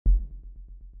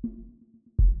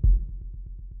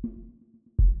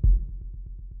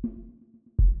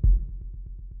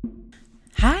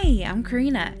Hey, I'm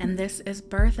Karina, and this is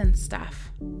Birth and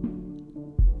Stuff.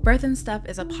 Birth and Stuff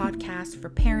is a podcast for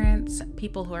parents,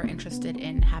 people who are interested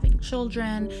in having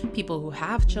children, people who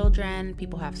have children,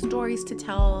 people who have stories to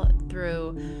tell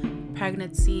through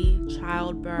pregnancy,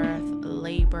 childbirth,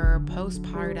 labor,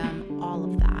 postpartum, all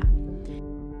of that.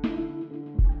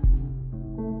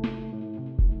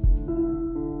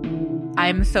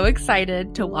 I'm so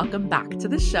excited to welcome back to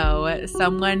the show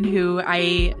someone who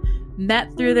I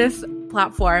met through this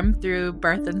platform through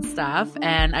Birth and Stuff,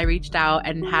 and I reached out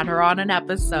and had her on an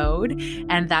episode,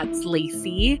 and that's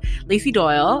Lacey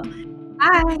Doyle.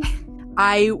 Hi.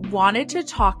 I wanted to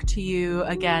talk to you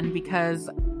again because,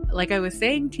 like I was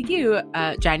saying to you,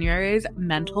 January is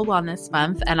Mental Wellness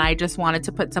Month, and I just wanted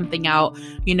to put something out,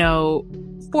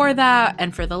 for that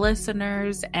and for the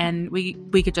listeners, and we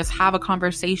could just have a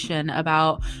conversation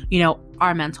about,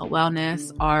 our mental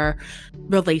wellness, our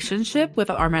relationship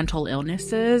with our mental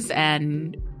illnesses,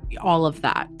 and all of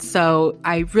that. So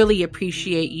I really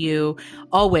appreciate you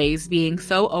always being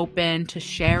so open to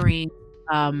sharing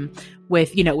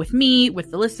with me, with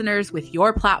the listeners, with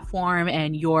your platform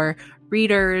and your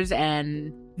readers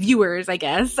and viewers, I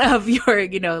guess, of your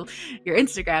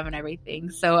Instagram and everything.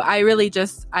 So I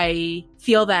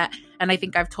feel that, and I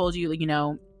think I've told you,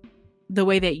 the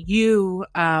way that you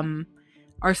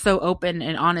are so open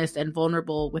and honest and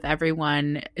vulnerable with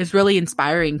everyone is really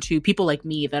inspiring to people like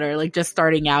me that are like just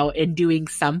starting out and doing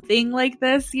something like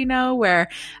this, where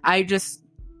I just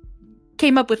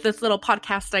came up with this little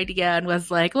podcast idea and was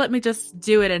like, let me just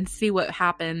do it and see what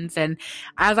happens. And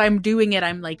as I'm doing it,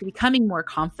 I'm like becoming more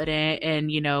confident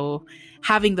and,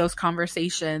 having those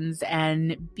conversations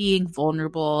and being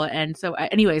vulnerable. And so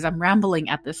anyways, I'm rambling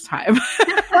at this time.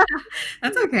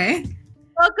 That's okay.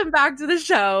 Welcome back to the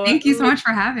show. Thank you so much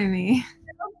for having me.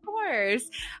 Of course.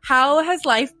 How has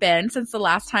life been since the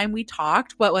last time we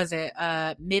talked? What was it?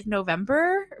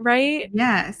 Mid-November, right?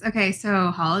 Yes. Okay. So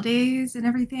holidays and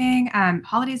everything.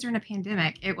 Holidays during a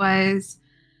pandemic. It was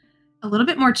a little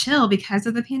bit more chill because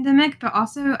of the pandemic, but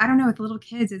also, I don't know, with little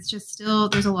kids, it's just still,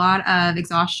 there's a lot of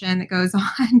exhaustion that goes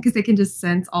on because they can just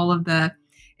sense all of the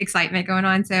excitement going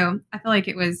on. So I feel like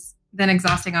it was then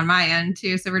exhausting on my end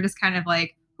too. So we're just kind of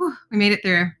like, whew, we made it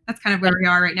through. That's kind of where we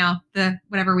are right now. The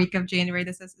whatever week of January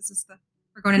this is.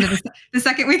 We're going into the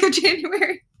second week of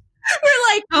January.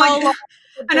 We're like, I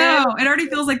know it already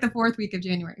feels like the fourth week of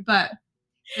January, but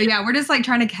yeah, we're just like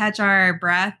trying to catch our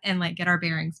breath and like get our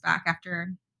bearings back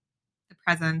after the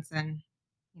presents, and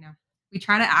we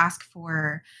try to ask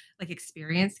for like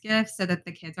experience gifts so that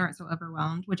the kids aren't so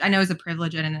overwhelmed, which I know is a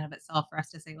privilege in and of itself for us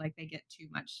to say like they get too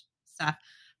much stuff,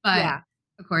 but yeah.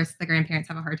 Of course, the grandparents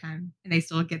have a hard time and they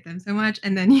still get them so much.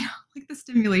 And then, like the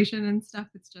stimulation and stuff,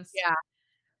 it's just,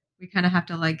 we kind of have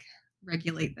to like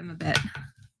regulate them a bit.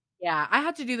 Yeah, I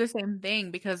had to do the same thing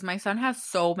because my son has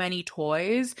so many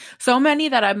toys, so many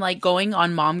that I'm like going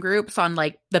on mom groups on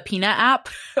like the Peanut app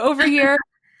over here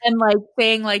and like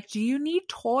saying like, do you need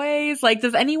toys? Like,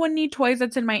 does anyone need toys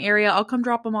that's in my area? I'll come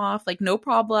drop them off. Like, no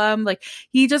problem. Like,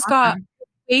 he just got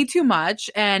way too much,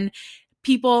 and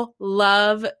people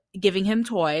love giving him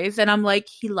toys, and I'm like,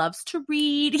 he loves to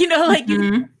read, like you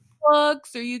can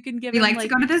books, or you can give him to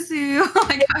go to the zoo.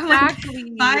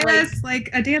 Exactly. Buy us like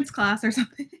a dance class or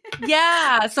something.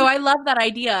 Yeah. So I love that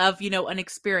idea of, an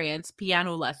experience,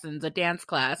 piano lessons, a dance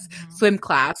class, swim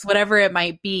class, whatever it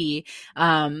might be.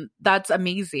 That's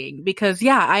amazing because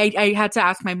I had to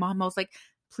ask my mom, I was like,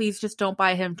 please just don't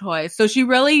buy him toys. So she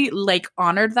really like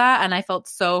honored that, and I felt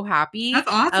so happy.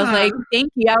 That's awesome. I was like, thank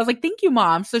you. I was like, thank you,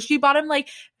 Mom. So she bought him like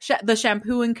the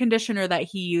shampoo and conditioner that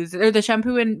he uses, or the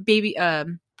shampoo and baby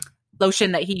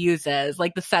lotion that he uses,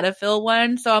 like the Cetaphil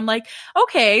one. So I'm like,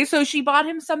 okay. So she bought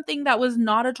him something that was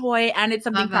not a toy, and it's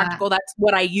something practical. That's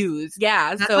what I use.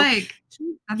 Yeah. That's like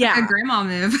a grandma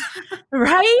move.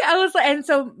 Right? I was like, and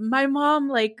so my mom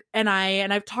and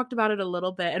I've talked about it a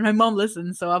little bit, and my mom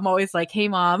listens. So I'm always like, hey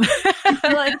mom,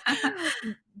 like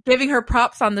giving her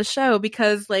props on the show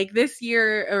because like this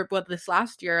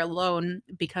last year alone,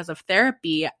 because of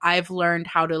therapy, I've learned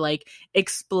how to like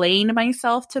explain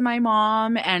myself to my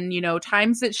mom, and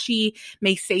times that she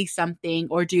may say something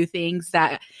or do things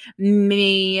that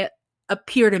may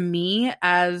appear to me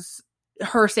as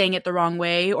her saying it the wrong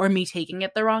way or me taking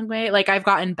it the wrong way. Like I've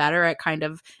gotten better at kind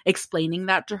of explaining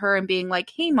that to her and being like,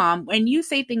 hey mom, when you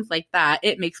say things like that,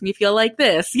 it makes me feel like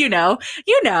this,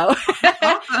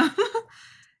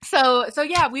 So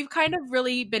yeah, we've kind of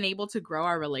really been able to grow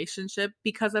our relationship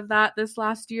because of that this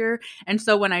last year. And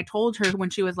so when I told her,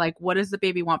 when she was like, what does the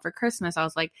baby want for Christmas? I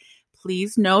was like,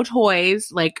 please no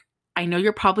toys. Like I know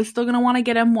you're probably still going to want to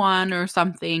get him one or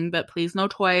something, but please no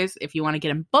toys. If you want to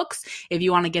get him books, if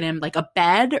you want to get him like a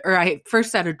bed, or I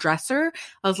first said a dresser,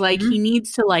 I was like, he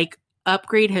needs to like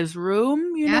upgrade his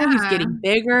room, you know, he's getting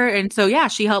bigger. And so, yeah,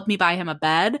 she helped me buy him a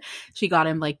bed. She got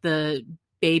him like the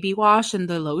baby wash and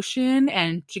the lotion,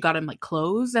 and she got him like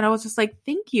clothes. And I was just like,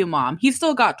 thank you, Mom. He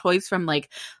still got toys from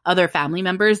like other family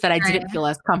members that I didn't feel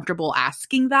as comfortable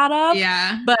asking that of.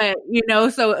 Yeah. But, you know,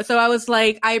 so I was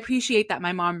like, I appreciate that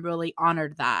my mom really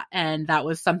honored that. And that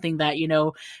was something that, you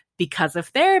know, because of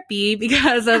therapy,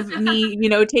 because of me, you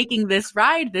know, taking this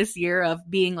ride this year of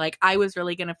being like, I was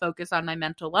really going to focus on my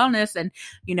mental wellness and,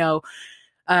 you know,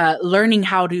 learning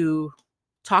how to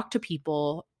talk to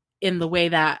people in the way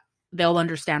that they'll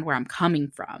understand where I'm coming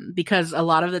from. Because a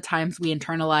lot of the times we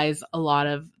internalize a lot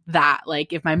of that.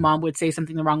 Like if my mom would say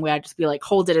something the wrong way, I'd just be like,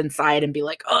 hold it inside and be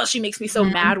like, oh, she makes me so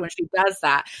mad when she does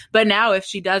that. But now if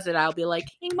she does it, I'll be like,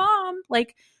 hey, Mom,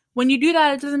 like, when you do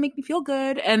that, it doesn't make me feel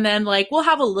good. And then like, we'll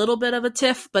have a little bit of a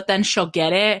tiff, but then she'll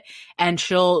get it and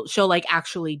she'll like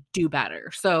actually do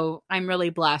better. So I'm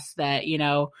really blessed that, you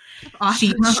know,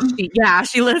 awesome.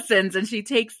 she listens and she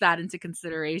takes that into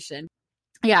consideration.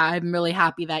 Yeah, I'm really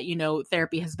happy that, you know,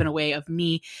 therapy has been a way of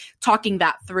me talking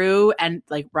that through and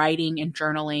like writing and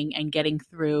journaling and getting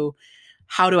through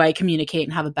how do I communicate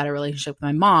and have a better relationship with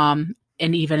my mom.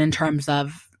 And even in terms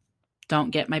of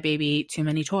don't get my baby too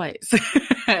many toys.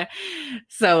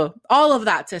 So all of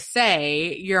that to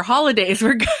say, your holidays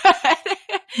were good.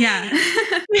 Yeah.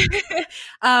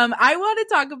 I want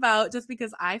to talk about, just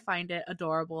because I find it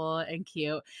adorable and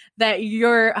cute, that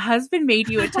your husband made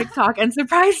you a TikTok and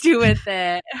surprised you with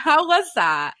it. How was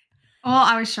that? Well,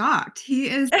 I was shocked.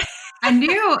 I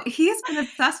knew he's been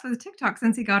obsessed with TikTok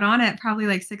since he got on it probably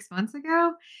like 6 months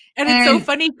ago. And it's so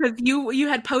funny because you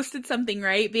had posted something,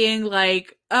 right? Being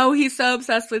like, oh, he's so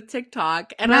obsessed with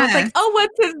TikTok. And I was like, oh,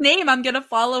 what's his name? I'm going to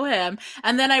follow him.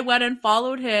 And then I went and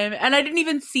followed him. And I didn't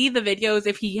even see the videos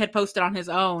if he had posted on his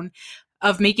own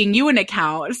of making you an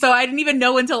account. So I didn't even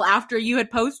know until after you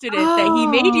had posted it that he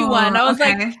made you one. I was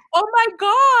like, oh my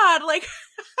God. Like,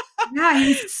 yeah,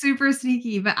 he's super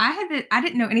sneaky. But I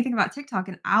didn't know anything about TikTok.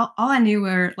 And all I knew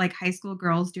were like high school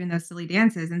girls doing those silly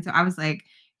dances. And so I was like,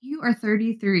 you are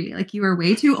 33. Like you are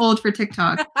way too old for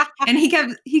TikTok. And he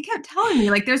kept telling me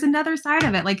like, there's another side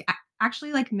of it. Like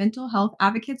actually like mental health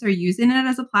advocates are using it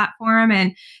as a platform.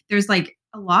 And there's like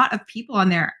a lot of people on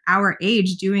there our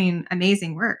age doing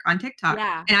amazing work on TikTok.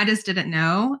 Yeah. And I just didn't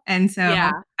know. And so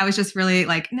I was just really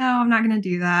like, no, I'm not going to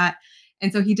do that.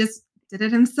 And so he just did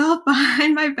it himself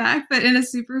behind my back, but in a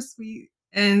super sweet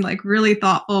and like really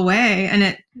thoughtful way. And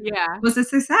it was a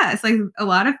success. Like a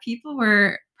lot of people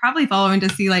were probably following to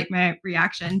see like my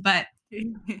reaction, but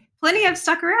plenty have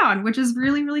stuck around, which is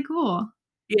really, really cool.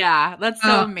 Yeah, that's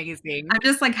so amazing. I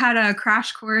just like had a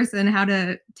crash course in how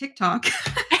to TikTok.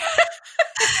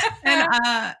 And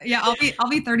I'll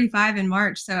be 35 in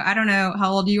March. So I don't know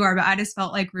how old you are, but I just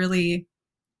felt like really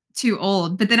too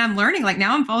old. But then I'm learning, like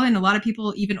now I'm following a lot of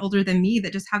people even older than me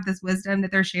that just have this wisdom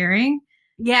that they're sharing.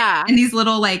 Yeah. And these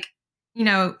little like, you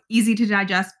know, easy to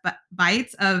digest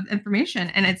bites of information.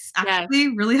 And it's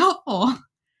actually really helpful.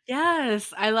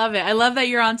 Yes, I love it. I love that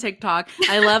you're on TikTok.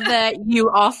 I love that you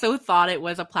also thought it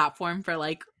was a platform for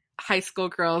like high school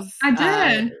girls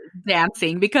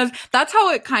dancing, because that's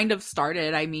how it kind of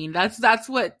started. I mean, that's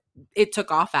what it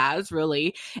took off as,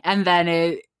 really. And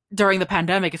then during the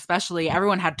pandemic, especially,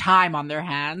 everyone had time on their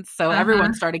hands. So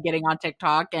everyone started getting on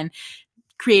TikTok and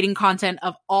creating content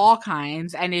of all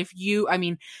kinds. And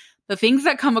the things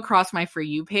that come across my For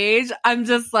You page, I'm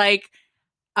just like,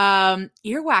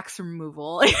 earwax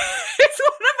removal. It's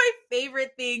one of my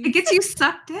favorite things. It gets you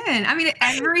sucked in. I mean,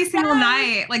 every single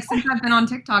night, like since I've been on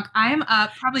TikTok, I am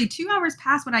up probably 2 hours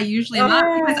past what I usually am up,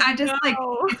 because I just like,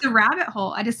 it's a rabbit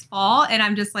hole. I just fall and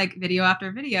I'm just like video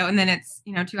after video. And then it's,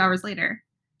 2 hours later.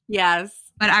 Yes.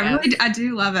 But I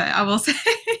do love it. I will say.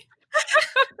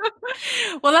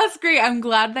 Well, that's great. I'm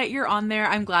glad that you're on there.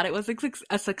 I'm glad it was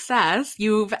a success.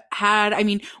 You've had,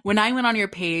 when I went on your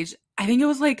page, I think it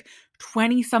was like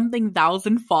 20 something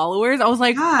thousand followers. I was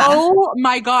like, oh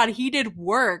my God, he did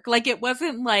work. Like, it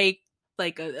wasn't like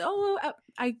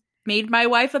I made my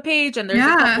wife a page and there's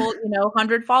a couple,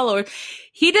 100 followers.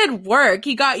 He did work.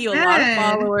 He got you a lot of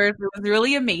followers. It was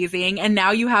really amazing. And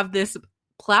now you have this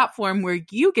platform where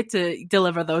you get to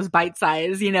deliver those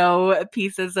bite-sized,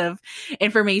 pieces of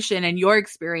information and your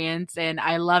experience. And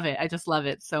I love it. I just love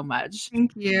it so much.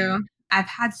 Thank you. I've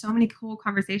had so many cool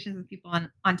conversations with people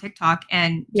on TikTok,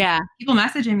 and people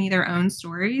messaging me their own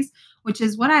stories, which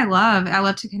is what I love. I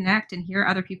love to connect and hear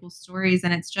other people's stories.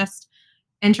 And it's just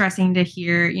interesting to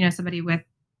hear, somebody with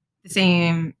the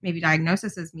same maybe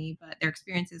diagnosis as me, but their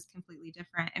experience is completely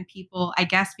different. And people, I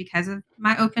guess, because of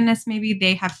my openness, maybe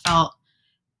they have felt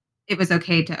it was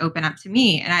okay to open up to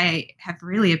me. And I have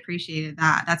really appreciated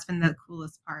that. That's been the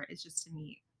coolest part, is just to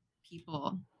meet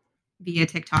people via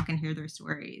TikTok and hear their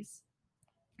stories.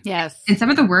 Yes. And some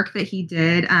of the work that he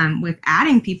did with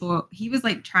adding people, he was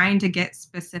like trying to get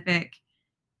specific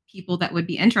people that would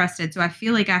be interested. So I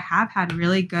feel like I have had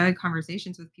really good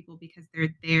conversations with people because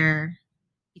they're there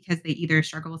because they either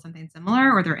struggle with something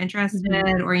similar or they're interested,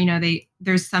 Mhm. or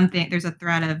there's a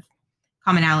thread of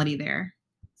commonality there.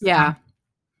 So Yeah.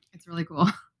 it's really cool.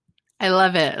 I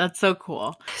love it. That's so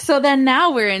cool. So then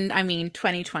now we're in,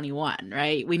 2021,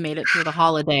 right? We made it through the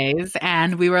holidays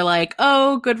and we were like,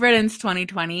 oh, good riddance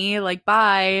 2020, like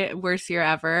bye, worst year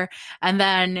ever. And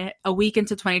then a week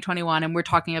into 2021 and we're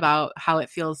talking about how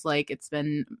it feels like it's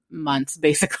been months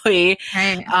basically.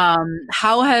 Right.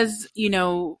 How has,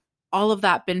 all of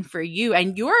that been for you?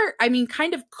 And you're,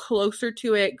 kind of closer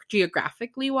to it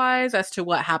geographically wise as to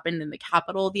what happened in the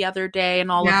Capitol the other day and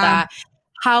all of Yeah. that.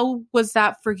 How was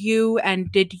that for you?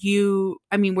 And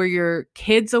were your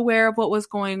kids aware of what was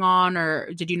going on,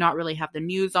 or did you not really have the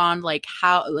news on?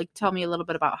 Tell me a little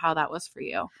bit about how that was for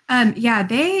you.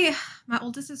 Yeah, my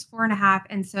oldest is 4.5.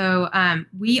 And so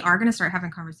we are going to start having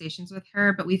conversations with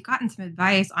her, but we've gotten some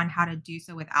advice on how to do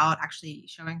so without actually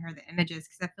showing her the images.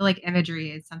 Cause I feel like imagery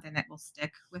is something that will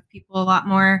stick with people a lot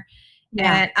more.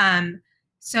 Yeah. And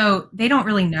so they don't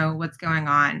really know what's going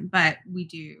on, but we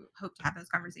do hope to have those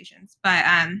conversations. But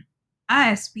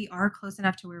we are close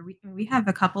enough to where we have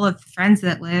a couple of friends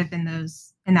that live in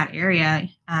that area,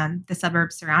 the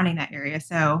suburbs surrounding that area.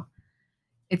 So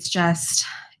it's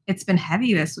been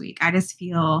heavy this week. I just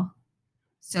feel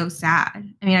so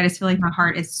sad. I just feel like my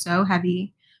heart is so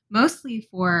heavy, mostly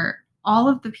for all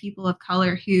of the people of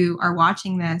color who are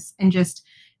watching this and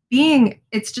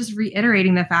it's just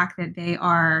reiterating the fact that they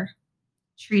are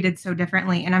treated so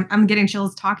differently. And I'm getting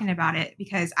chills talking about it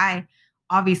because I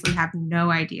obviously have no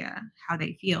idea how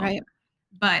they feel. Right.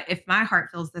 But if my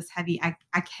heart feels this heavy,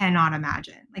 I cannot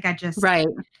imagine. Like Right.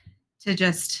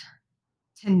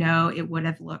 to know it would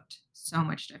have looked so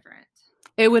much different.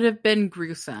 It would have been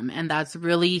gruesome. And that's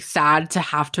really sad to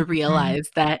have to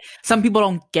realize that some people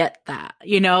don't get that,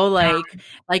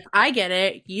 like I get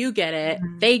it, you get it,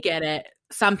 they get it.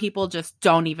 Some people just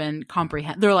don't even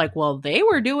comprehend. They're like, well, they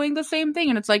were doing the same thing.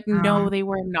 And it's like, no, they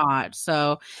were not.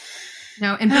 So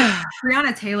no. And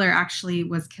Breonna Taylor actually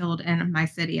was killed in my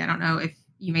city. I don't know if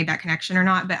you made that connection or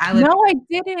not, but I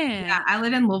didn't. Yeah, I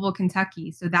live in Louisville,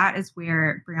 Kentucky. So that is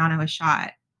where Breonna was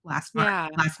shot last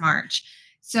March.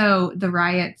 So the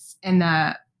riots and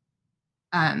the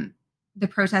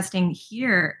protesting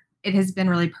here, it has been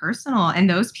really personal. And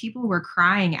those people were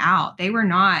crying out. They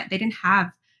didn't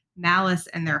have malice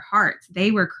in their hearts.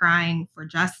 They were crying for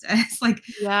justice. Like,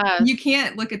 yes. You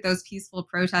can't look at those peaceful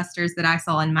protesters that I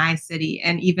saw in my city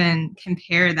and even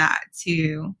compare that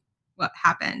to what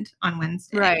happened on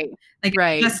Wednesday. Right. Like,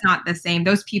 right. It's just not the same.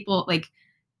 Those people, like,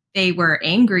 they were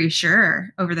angry,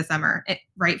 sure, over the summer,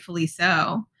 rightfully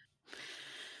so.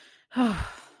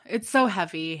 It's so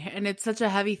heavy, and it's such a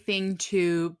heavy thing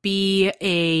to be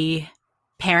a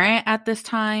parent at this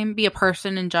time, be a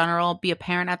person in general, be a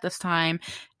parent at this time,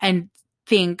 and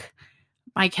think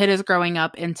my kid is growing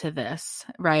up into this,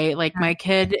 right? Like my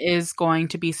kid is going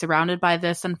to be surrounded by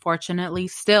this, unfortunately,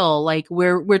 still. Like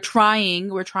we're trying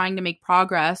to make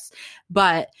progress,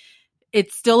 but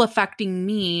it's still affecting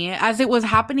me as it was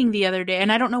happening the other day.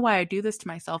 And I don't know why I do this to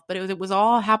myself, but it was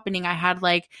all happening. I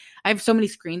have so many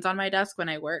screens on my desk when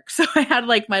I work. So I had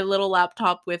like my little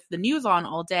laptop with the news on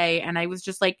all day. And I was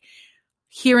just like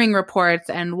hearing reports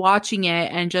and watching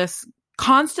it and just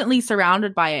constantly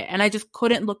surrounded by it. And I just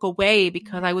couldn't look away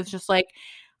because I was just like,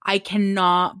 I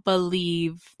cannot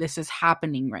believe this is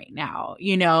happening right now,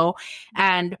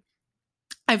 And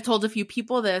I've told a few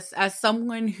people this as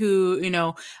someone who,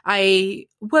 I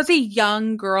was a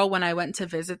young girl when I went to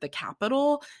visit the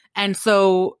Capitol. And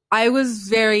so I was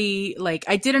very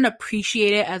I didn't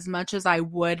appreciate it as much as I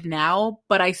would now,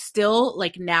 but I still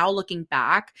now looking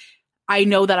back, I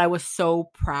know that I was so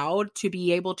proud to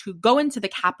be able to go into the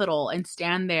Capitol and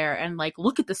stand there and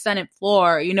look at the Senate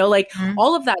floor,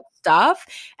 all of that stuff.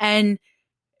 And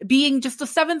being just a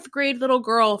 7th grade little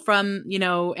girl from,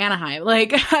 Anaheim,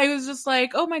 I was just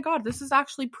like, oh my God, this is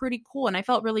actually pretty cool. And I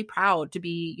felt really proud to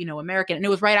be, American. And it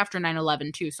was right after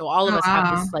 9/11 too. So all of us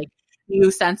had this new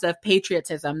sense of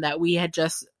patriotism that we had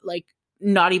just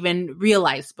not even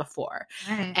realized before.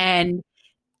 Right. And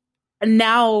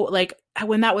now,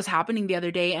 when that was happening the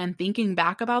other day and thinking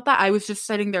back about that, I was just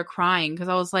sitting there crying because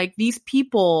I was like, these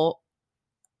people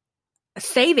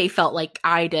say they felt like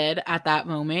I did at that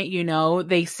moment, you know.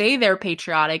 They say they're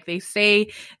patriotic, they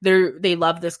say they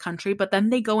love this country, but then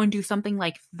they go and do something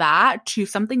like that to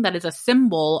something that is a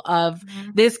symbol of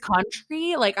Mhm. this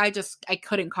country. Like I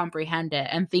couldn't comprehend it,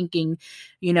 and thinking,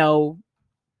 you know,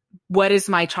 what is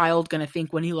my child going to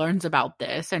think when he learns about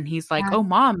this? And he's like, Yeah. "Oh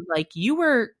mom, like you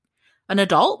were an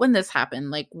adult when this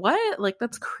happened. Like what? Like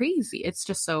that's crazy." It's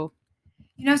just so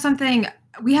You know something?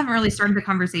 We haven't really started the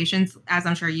conversations, as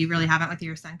I'm sure you really haven't with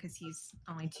your son because he's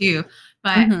only 2.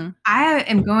 But Mhm. I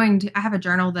have a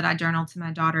journal that I journal to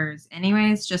my daughters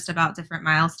anyways, just about different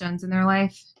milestones in their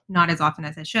life. Not as often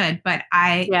as I should, but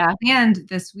I Yeah. planned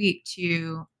this week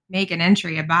to make an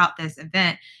entry about this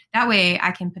event. That way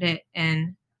I can put it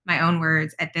in my own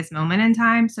words at this moment in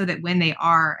time so that when they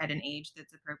are at an age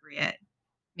that's appropriate,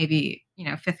 maybe,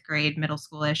 5th grade, middle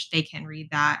schoolish, they can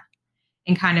read that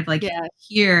and kind of like Yeah.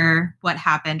 hear what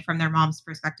happened from their mom's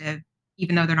perspective,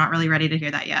 even though they're not really ready to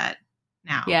hear that yet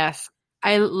now. Yes.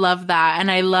 I love that. And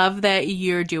I love that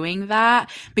you're doing that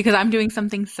because I'm doing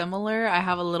something similar. I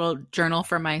have a little journal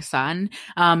for my son.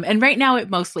 And right now it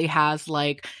mostly has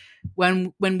like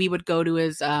when we would go to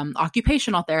his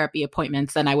occupational therapy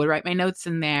appointments, then I would write my notes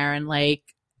in there, and like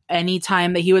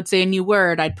anytime that he would say a new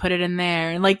word, I'd put it in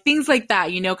there, and like things like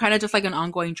that, you know, kind of just like an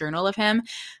ongoing journal of him.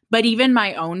 But even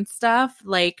my own stuff,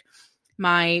 like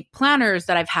my planners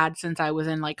that I've had since I was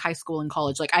in like high school and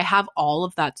college. Like I have all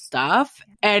of that stuff.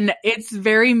 And it's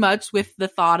very much with the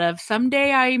thought of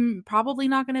someday I'm probably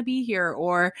not going to be here.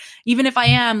 Or even if I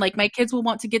am, like my kids will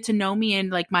want to get to know me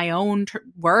in like my own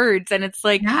words. And it's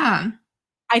like, Yeah.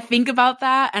 I think about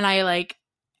that and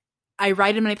I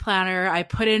write in my planner, I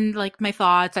put in like my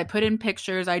thoughts, I put in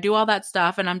pictures, I do all that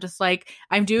stuff. And I'm just like,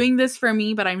 I'm doing this for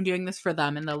me, but I'm doing this for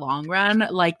them in the long run.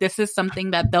 Like, this is something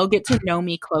that they'll get to know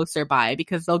me closer by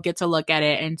because they'll get to look at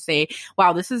it and say,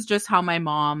 wow, this is just how my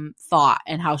mom thought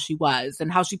and how she was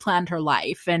and how she planned her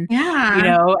life. And, you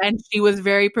Yeah. know, and she was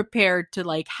very prepared to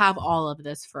like have all of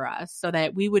this for us so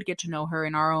that we would get to know her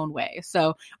in our own way.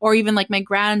 So, or even like my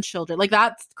grandchildren, like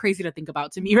that's crazy to think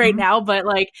about to me right Mhm. now. But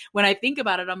like when I think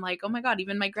about it, I'm like, oh my God,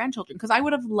 even my grandchildren, because I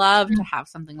would have loved to have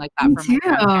something like that Me from my too.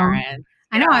 grandparents.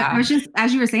 I know. I Yeah. was just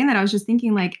as you were saying that, I was just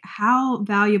thinking like, how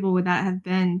valuable would that have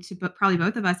been to probably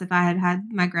both of us if I had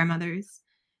had my grandmother's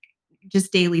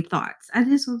just daily thoughts. I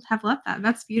just would have loved that.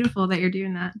 That's beautiful that you're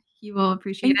doing that. He will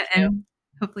appreciate Thank it, you. and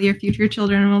hopefully your future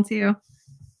children will too.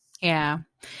 Yeah.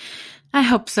 I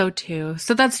hope so too.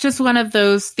 So that's just one of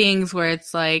those things where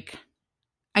it's like,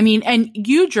 I mean, and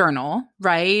you journal,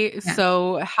 right? Yeah.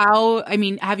 So I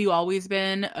mean, have you always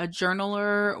been a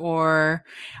journaler, or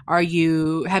have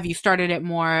you started it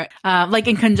more, like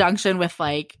in conjunction with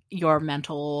like your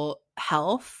mental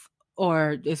health,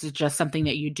 or is it just something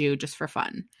that you do just for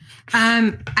fun?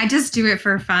 I just do it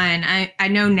for fun. I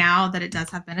know now that it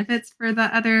does have benefits for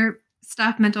the other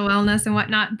stuff, mental wellness and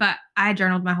whatnot, but I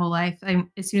journaled my whole life.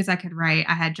 As soon as I could write,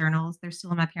 I had journals. They're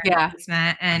still in my parents' Yeah.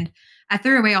 basement. And I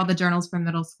threw away all the journals from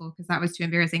middle school because that was too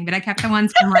embarrassing. But I kept the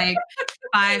ones from like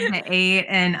 5 to 8.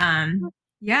 And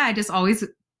yeah, I just always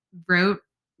wrote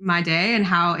my day and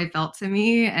how it felt to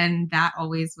me. And that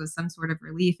always was some sort of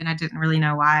relief. And I didn't really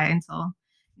know why until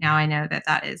now I know that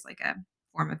that is like a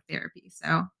form of therapy.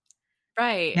 So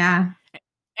Right. yeah,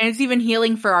 And it's even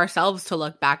healing for ourselves to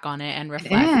look back on it and it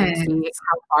reflect and see is.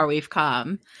 how far we've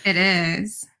come. It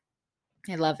is.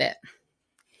 I love it.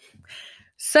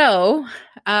 So,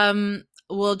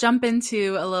 we'll jump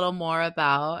into a little more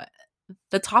about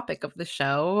the topic of the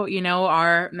show, you know,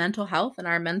 our mental health and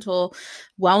our mental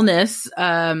wellness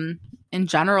in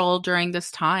general during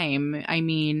this time. I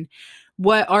mean,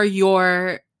 what are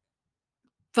your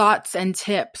thoughts and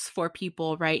tips for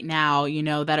people right now, you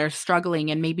know, that are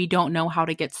struggling and maybe don't know how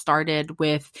to get started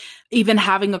with even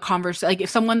having a conversation? Like if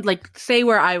someone, like say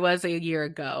where I was a year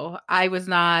ago, I was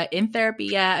not in therapy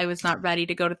yet. I was not ready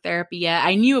to go to therapy yet.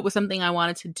 I knew it was something I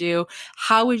wanted to do.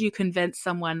 How would you convince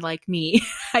someone like me,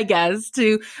 I guess,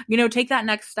 to, you know, take that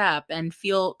next step and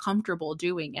feel comfortable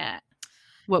doing it?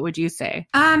 What would you say?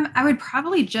 I would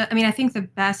probably just, I mean, I think the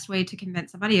best way to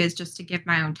convince somebody is just to give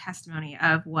my own testimony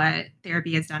of what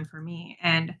therapy has done for me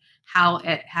and how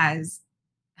it has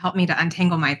helped me to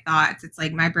untangle my thoughts. It's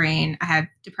like my brain, I have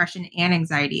depression and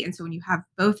anxiety. And so when you have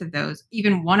both of those,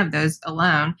 even one of those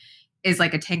alone is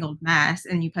like a tangled mess.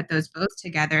 And you put those both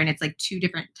together and it's like two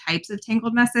different types of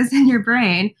tangled messes in your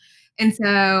brain. And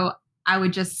so I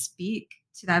would just speak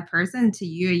to that person to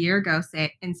you a year ago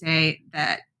say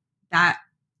that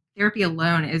therapy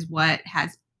alone is what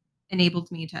has enabled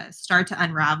me to start to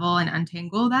unravel and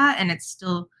untangle that. And it's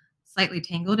still slightly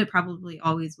tangled. It probably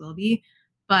always will be.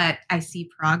 but I see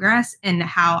progress in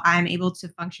how I'm able to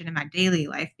function in my daily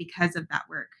life because of that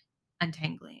work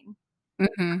untangling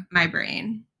Mhm. my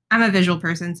brain. I'm a visual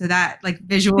person, so that like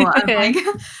visual of like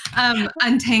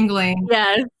untangling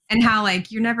Yes. and how like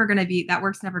you're never gonna be that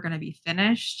work's never gonna be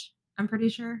finished. I'm pretty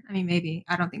sure. I mean, maybe.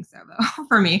 I don't think so though,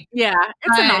 for me. Yeah,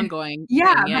 it's an But ongoing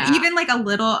yeah, thing, but yeah. even like a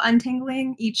little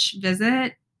untangling each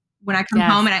visit, when I come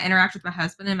Yes. home and I interact with my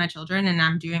husband and my children and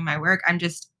I'm doing my work, I'm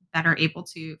just better able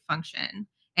to function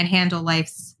and handle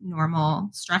life's normal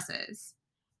stresses.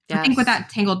 I think with Yes. that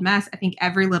tangled mess, I think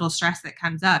every little stress that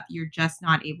comes up, you're just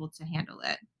not able to handle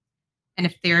it. And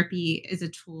if therapy is a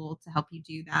tool to help you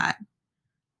do that,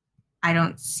 I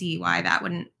don't see why that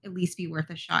wouldn't at least be worth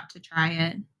a shot to try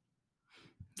it.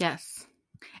 Yes.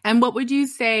 And what would you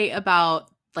say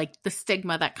about like the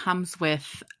stigma that comes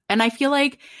with, and I feel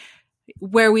like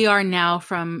where we are now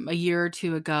from a year or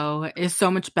two ago is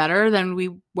so much better than we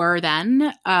were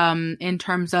then, in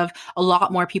terms of a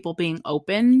lot more people being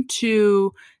open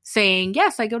to saying,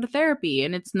 yes, I go to therapy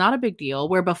and it's not a big deal.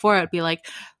 Where before it'd be like,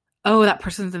 oh, that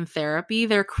person's in therapy,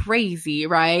 they're crazy,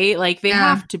 right? Like they Yeah.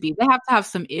 have to be, they have to have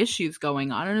some issues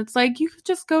going on. And it's like, you could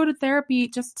just go to therapy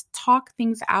just to talk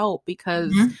things out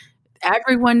because Mhm.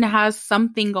 everyone has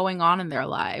something going on in their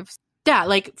lives. Yeah,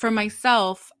 like for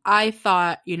myself, I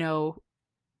thought,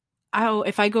 oh,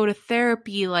 if I go to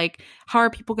therapy, like, how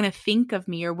are people going to think of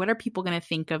me or what are people going to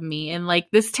think of me? And like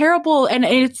this terrible, and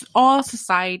it's all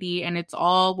society and it's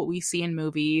all what we see in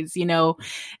movies,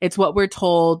 it's what we're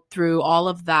told through all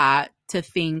of that to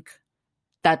think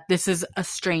that this is a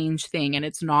strange thing and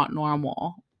it's not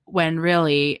normal when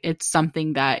really it's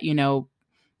something that,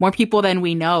 more people than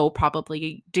we know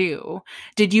probably do.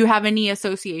 Did you have any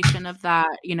association of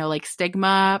that, like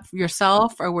stigma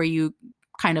yourself, or were you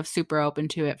kind of super open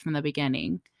to it from the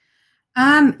beginning?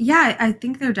 Yeah, I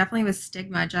think there definitely was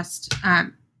stigma. Just I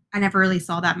never really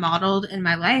saw that modeled in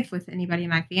my life with anybody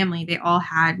in my family. They all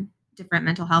had different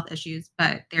mental health issues,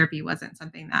 but therapy wasn't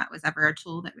something that was ever a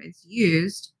tool that was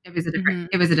used. Mm-hmm.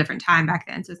 It was a different time back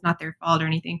then, so it's not their fault or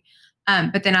anything.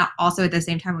 But then I also at the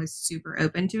same time was super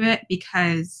open to it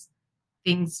because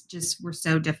things just were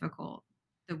so difficult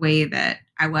the way that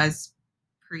I was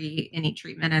pre any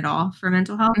treatment at all for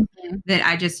mental health Mm-hmm. that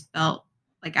I just felt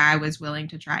like I was willing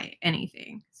to try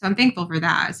anything. So I'm thankful for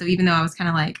that. So even though I was kind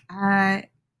of like, I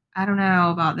don't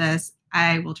know about this,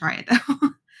 I will try it though.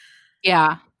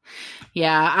 Yeah.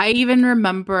 Yeah. I even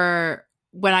remember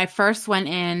when I first went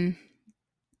in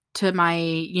to my,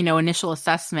 initial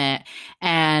assessment,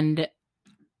 and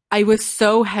I was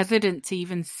so hesitant to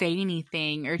even say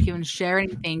anything or to even share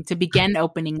anything to begin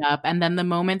opening up. And then the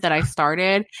moment that I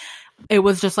started, it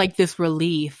was just like this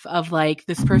relief of like,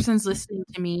 this person's listening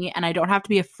to me and I don't have to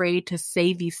be afraid to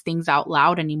say these things out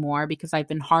loud anymore because I've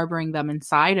been harboring them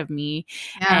inside of me.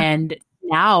 Yeah. And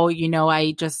now,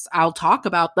 I'll talk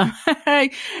about them.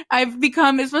 I've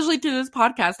become, especially to this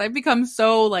podcast, I've become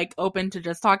so like open to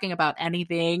just talking about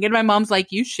anything. And my mom's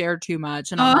like, you share too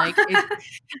much. And Oh,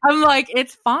 I'm like,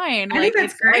 it's fine. I think Like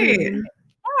that's I great. mean,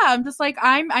 yeah, I'm just like,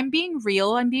 I'm being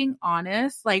real. I'm being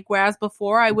honest. Like, whereas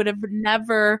before I would have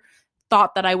never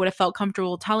thought that I would have felt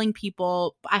comfortable telling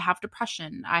people I have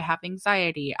depression, I have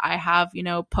anxiety, I have,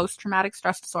 post-traumatic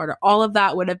stress disorder. All of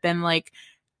that would have been like,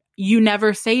 you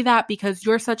never say that because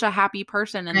you're such a happy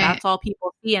person and Right. that's all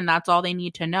people see and that's all they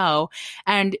need to know.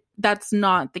 And that's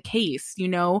not the case,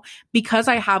 because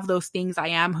I have those things, I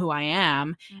am who I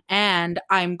am, and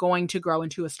I'm going to grow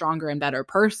into a stronger and better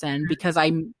person because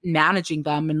I'm managing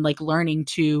them and like learning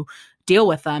to deal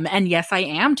with them. And yes, I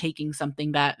am taking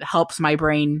something that helps my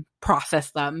brain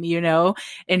process them,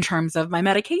 in terms of my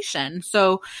medication.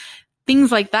 So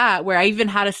things like that, where I even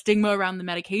had a stigma around the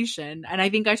medication. And I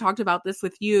think I talked about this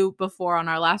with you before on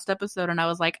our last episode. And I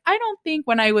was like, I don't think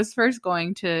when I was first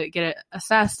going to get it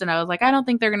assessed, and I was like, I don't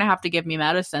think they're going to have to give me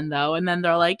medicine though. And then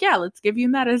they're like, yeah, let's give you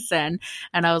medicine.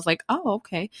 And I was like, oh,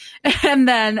 okay. And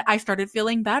then I started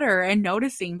feeling better and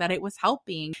noticing that it was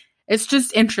helping. It's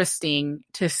just interesting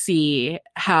to see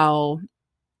how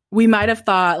we might have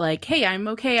thought like, hey, I'm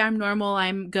okay, I'm normal,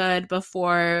 I'm good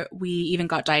before we even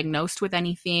got diagnosed with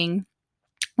anything,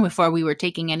 before we were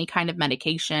taking any kind of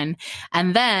medication.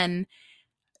 And then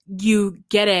you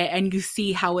get it and you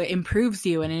see how it improves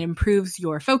you and it improves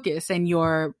your focus and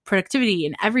your productivity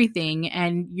and everything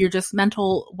and your just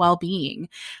mental well-being.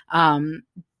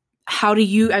 How do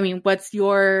you, I mean, what's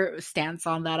your stance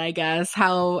on that, I guess?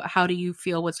 How do you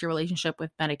feel? What's your relationship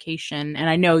with medication? And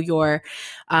I know you're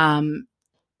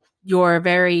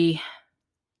very,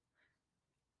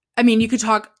 I mean, you could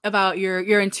talk about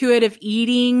your intuitive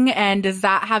eating, and does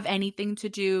that have anything to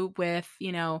do with,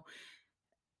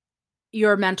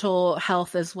 your mental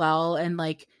health as well, and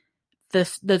like the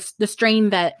strain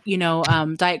that, you know,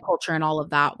 diet culture and all of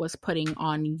that was putting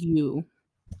on you?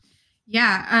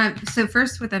 Yeah. So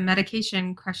first with a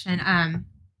medication question,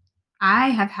 I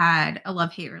have had a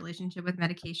love-hate relationship with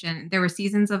medication. There were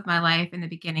seasons of my life in the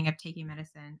beginning of taking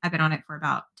medicine. I've been on it for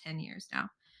about 10 years now.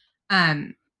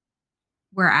 Um,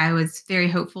 where I was very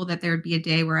hopeful that there would be a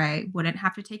day where I wouldn't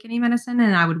have to take any medicine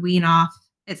and I would wean off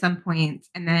at some point.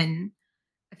 And then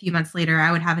a few months later,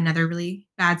 I would have another really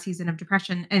bad season of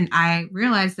depression. And I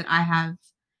realized that I have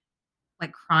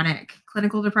like chronic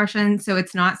clinical depression. So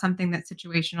it's not something that's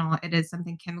situational. It is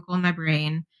something chemical in my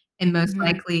brain. And most Mm-hmm.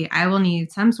 likely I will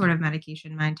need some sort of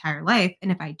medication my entire life.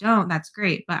 And if I don't, that's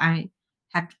great. But I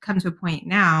have come to a point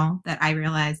now that I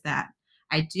realize that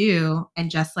I do.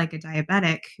 And just like a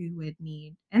diabetic who would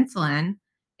need insulin,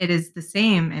 it is the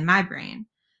same in my brain.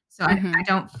 So I Mm-hmm.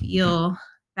 don't feel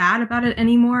bad about it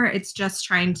anymore. It's just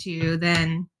trying to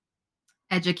then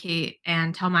educate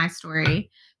and tell my story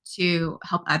to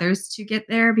help others to get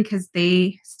there because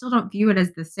they still don't view it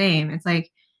as the same. It's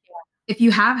like if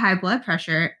you have high blood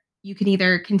pressure, you can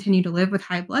either continue to live with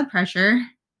high blood pressure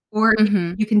or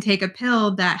Mm-hmm. you can take a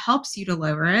pill that helps you to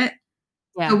lower it.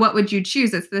 So Yeah. what would you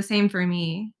choose? It's the same for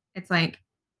me. It's like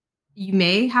you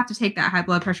may have to take that high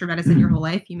blood pressure medicine your whole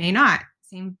life. You may not.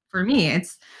 Same for me.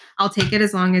 It's I'll take it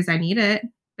as long as I need it.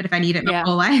 But if I need it my Yeah.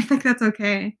 whole life, like that's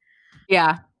okay.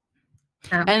 Yeah.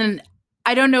 So And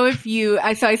I don't know if so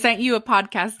I sent you a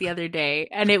podcast the other day,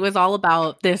 and it was all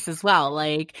about this as well.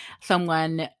 Like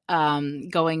someone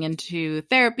going into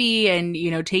therapy and,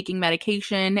 you know, taking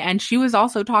medication. And she was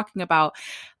also talking about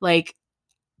like,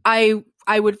 I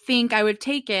would think I would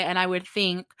take it and I would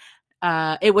think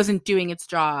it wasn't doing its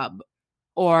job,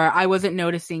 or I wasn't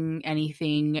noticing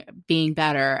anything being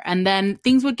better. And then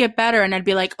things would get better and I'd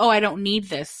be like, oh, I don't need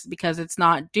this because it's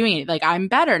not doing it. Like, I'm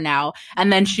better now.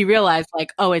 And then she realized,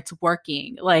 like, oh, it's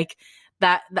working. Like,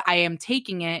 that I am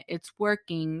taking it, it's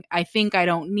working. I think I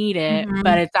don't need it,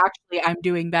 but mhm. it's actually, I'm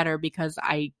doing better because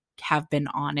I have been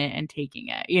on it and taking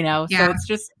it, you know? So Yeah. it's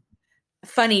just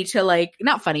funny to like,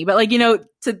 not funny, but like, you know,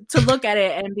 to look at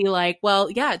it and be like, well,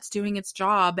 yeah, it's doing its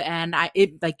job, and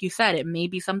it, like you said, it may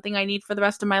be something I need for the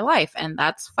rest of my life, and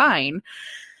that's fine.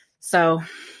 So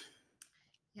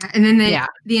Yeah, and then yeah.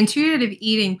 the intuitive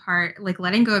eating part, like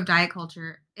letting go of diet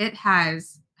culture, it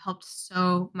has helped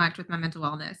so much with my mental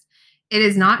wellness. It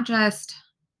is not just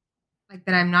like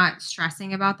that I'm not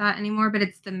stressing about that anymore, but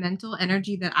it's the mental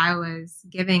energy that I was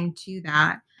giving to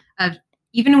that of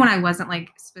even when I wasn't like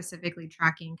specifically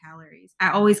tracking calories.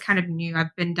 I always kind of knew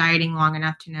I've been dieting long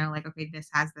enough to know like okay, this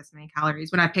has this many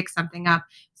calories. When I pick something up,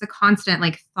 it's a constant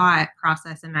like thought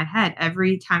process in my head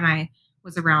every time I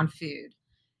was around food.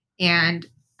 And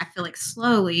I feel like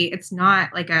slowly, it's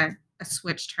not like a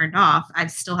switch turned off. I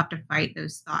still have to fight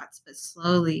those thoughts, but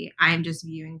slowly I'm just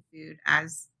viewing food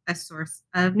as a source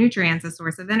of nutrients, a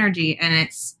source of energy. And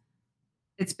it's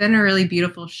been a really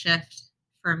beautiful shift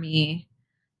for me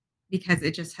because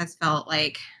it just has felt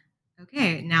like,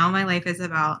 okay, now my life is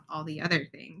about all the other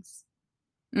things.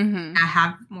 Mm-hmm. I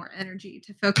have more energy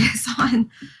to focus on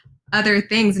other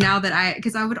things now that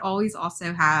because I would always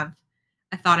also have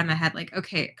a thought in my head like,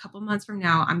 okay, a couple months from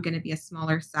now, I'm going to be a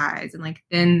smaller size, and like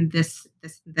then this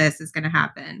is going to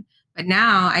happen. But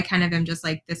now I kind of am just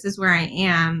like, this is where I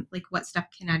am. Like, what stuff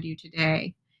can I do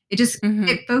today? It just Mm-hmm.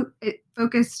 it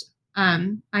focused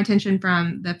my attention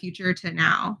from the future to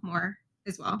now more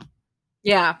as well.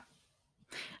 Yeah,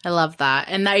 I love that.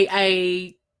 And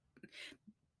I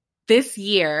this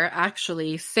year,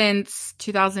 actually, since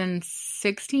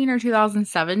 2016 or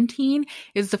 2017,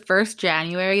 is the first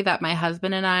January that my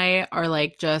husband and I are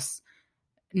like just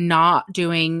not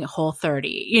doing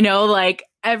Whole30. You know, like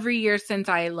every year since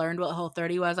I learned what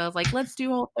Whole30 was, I was like, let's do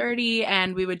Whole30.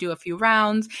 And we would do a few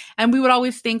rounds, and we would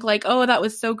always think like, oh, that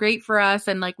was so great for us.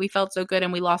 And like, we felt so good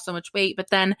and we lost so much weight. But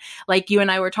then like you and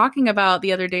I were talking about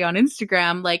the other day on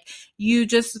Instagram, like you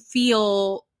just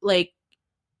feel like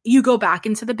you go back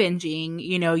into the binging,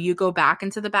 you know, you go back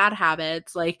into the bad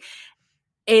habits. Like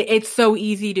it's so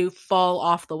easy to fall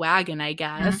off the wagon, I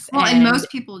guess. Well, and And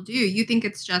most people do. You think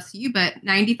it's just you, but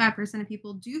 95% of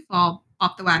people do fall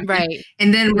off the wagon. right.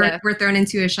 And then Yeah. we're thrown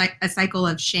into a cycle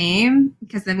of shame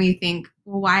because then we think,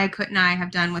 well, why couldn't I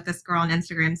have done what this girl on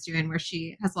Instagram's doing where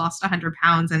she has lost 100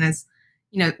 pounds and is,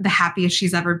 you know, the happiest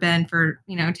she's ever been for,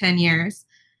 10 years.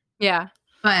 Yeah.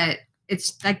 But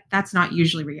it's like, that's not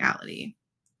usually reality.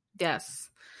 Yes.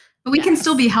 But we can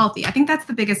still be healthy. I think that's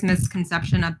the biggest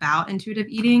misconception about intuitive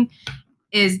eating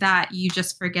is that you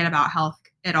just forget about health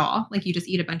at all. Like you just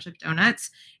eat a bunch of donuts.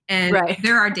 And Right.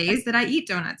 there are days that I eat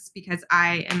donuts because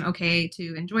I am okay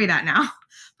to enjoy that now.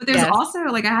 But there's Yes. also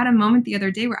like I had a moment the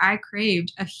other day where I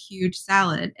craved a huge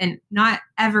salad, and not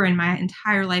ever in my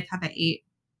entire life have I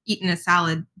eaten a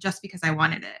salad just because I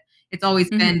wanted it. It's always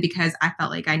been because I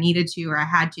felt like I needed to or I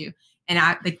had to. And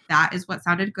I like that is what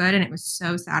sounded good, and it was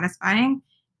so satisfying.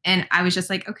 And I was just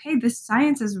like, okay, this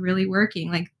science is really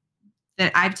working. Like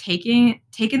that I've taken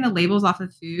the labels off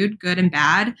of food, good and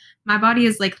bad. My body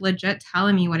is like legit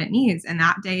telling me what it needs. And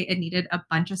that day it needed a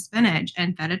bunch of spinach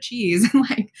and feta cheese and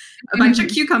like a bunch of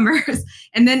cucumbers.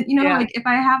 And then, Yeah. like if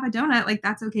I have a donut, like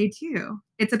that's okay too.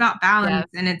 It's about balance.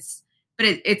 Yes.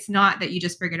 And it's not that you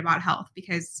just forget about health,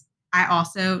 because I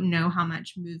also know how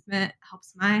much movement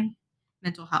helps my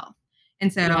mental health.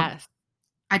 And so Yes.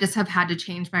 I just have had to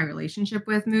change my relationship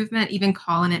with movement, even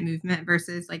calling it movement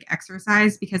versus like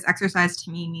exercise, because exercise to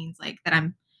me means like that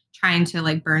I'm trying to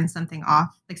like burn something off,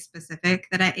 like specific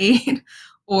that I ate,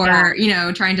 or,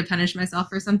 trying to punish myself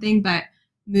for something. But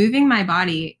moving my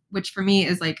body, which for me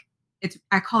is like,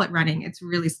 I call it running. It's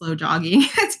really slow jogging.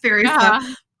 It's very slow.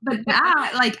 But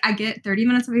that, like, I get 30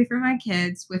 minutes away from my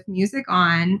kids with music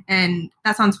on, and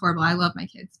that sounds horrible. I love my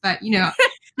kids, but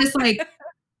just like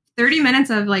 30 minutes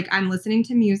of like, I'm listening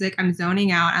to music, I'm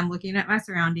zoning out, I'm looking at my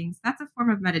surroundings. That's a form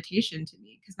of meditation to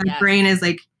me, because my brain is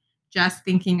like just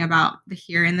thinking about the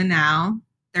here and the now.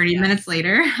 30 minutes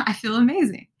later, I feel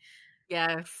amazing.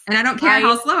 Yes. And I don't care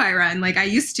how slow I run. Like I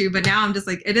used to, but now I'm just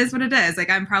like, it is what it is. Like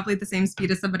I'm probably the same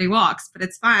speed as somebody walks, but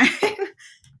it's fine.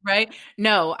 Right?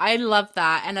 No, I love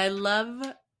that. And I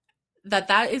love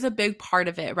that is a big part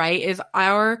of it, right? Is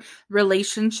our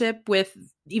relationship with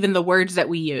even the words that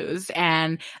we use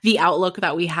and the outlook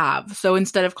that we have. So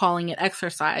instead of calling it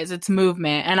exercise, it's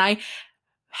movement. And I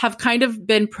have kind of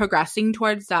been progressing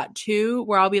towards that too,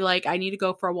 where I'll be like, I need to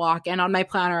go for a walk. And on my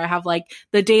planner, I have like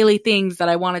the daily things that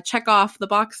I want to check off the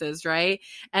boxes, right?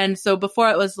 And so before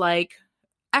it was like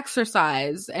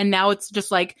exercise, and now it's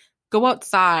just like go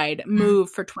outside,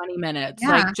 move for 20 minutes,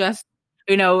 like just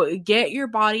get your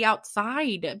body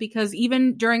outside, because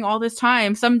even during all this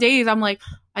time, some days I'm like,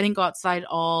 I didn't go outside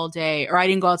all day, or I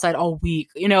didn't go outside all week,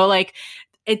 like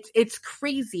it's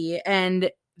crazy.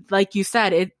 And like you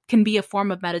said, it can be a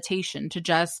form of meditation to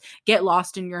just get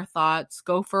lost in your thoughts,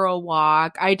 go for a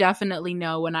walk. I definitely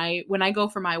know when I go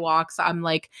for my walks, I'm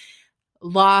like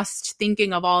lost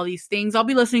thinking of all these things. I'll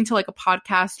be listening to like a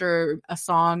podcast or a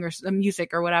song or some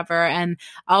music or whatever, and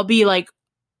I'll be like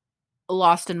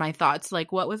lost in my thoughts,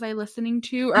 like what was I listening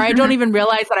to, or I don't even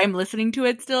realize that I'm listening to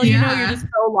it still. You're just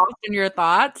so lost in your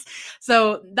thoughts.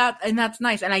 So that's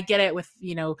nice. And I get it with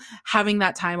having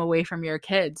that time away from your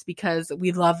kids, because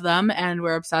we love them and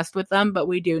we're obsessed with them, but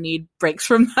we do need breaks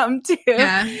from them too.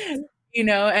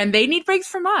 And they need breaks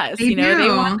from us. They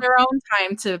want their own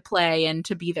time to play and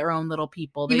to be their own little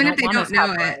people. Even if they don't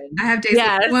know it. I have days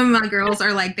when my girls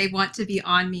are like, they want to be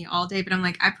on me all day, but I'm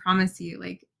like, I promise you,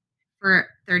 like, for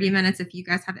 30 minutes, if you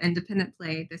guys have independent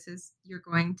play, you're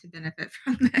going to benefit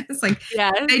from this. Like,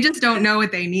 they just don't know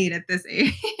what they need at this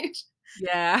age.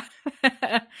 Yeah.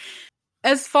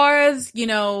 As far as,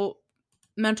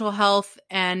 mental health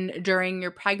and during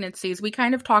your pregnancies, we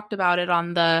kind of talked about it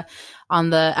on the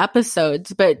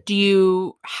episodes, but do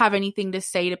you have anything to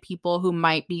say to people who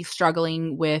might be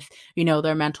struggling with,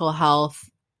 their mental health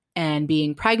and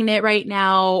being pregnant right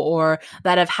now, or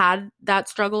that have had that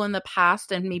struggle in the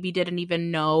past and maybe didn't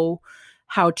even know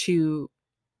how to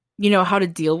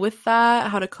deal with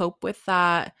that, how to cope with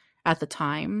that at the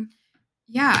time?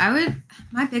 Yeah,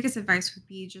 my biggest advice would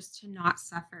be just to not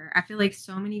suffer. I feel like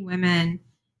so many women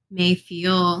may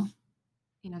feel,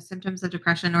 symptoms of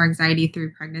depression or anxiety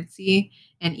through pregnancy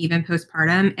and even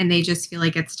postpartum, and they just feel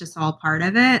like it's just all part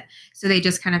of it. So they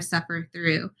just kind of suffer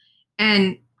through.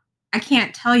 And I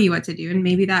can't tell you what to do, and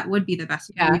maybe that would be the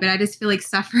best for you, but I just feel like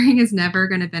suffering is never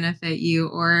going to benefit you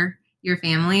or your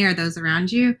family or those around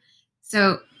you.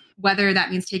 So whether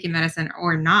that means taking medicine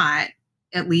or not,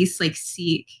 at least like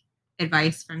seek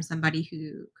advice from somebody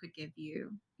who could give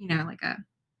you, like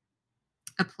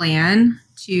a plan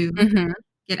to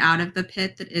get out of the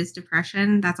pit that is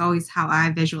depression. That's always how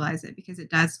I visualize it, because it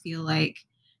does feel like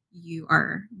you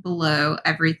are below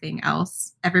everything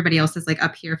else. Everybody else is like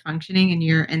up here functioning and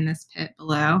you're in this pit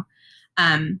below.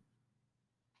 And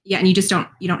you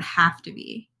don't have to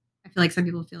be. I feel like some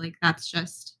people feel like that's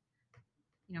just,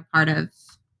 part of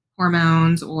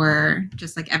hormones, or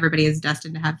just like everybody is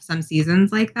destined to have some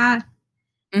seasons like that.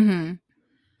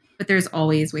 But there's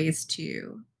always ways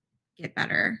to get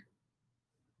better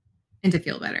and to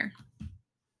feel better.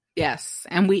 Yes.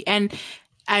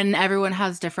 And everyone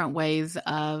has different ways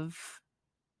of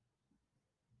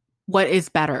what is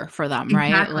better for them, right?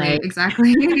 Exactly, Like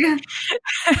exactly.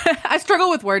 I struggle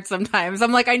with words sometimes.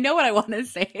 I'm like, I know what I want to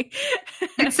say.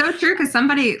 It's so true because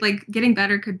somebody like getting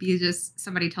better could be just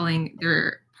somebody telling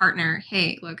their partner,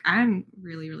 "Hey, look, I'm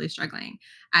really, really struggling.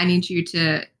 I need you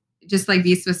to just like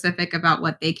be specific about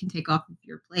what they can take off of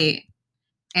your plate."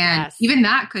 And Yes. even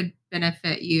that could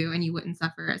benefit you and you wouldn't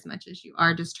suffer as much as you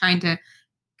are just trying to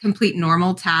complete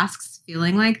normal tasks.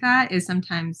 Feeling like that is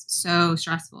sometimes so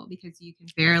stressful because you can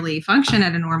barely function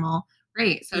at a normal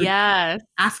rate. So Yes.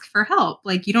 ask for help.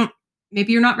 Like you don't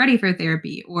maybe you're not ready for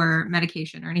therapy or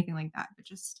medication or anything like that, but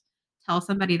just tell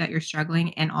somebody that you're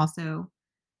struggling and also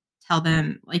tell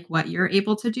them like what you're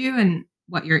able to do and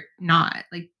what you're not.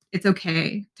 Like it's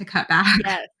okay to cut back.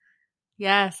 Yes.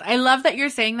 Yes, I love that you're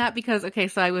saying that because, okay,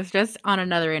 so I was just on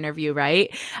another interview, right?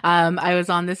 I was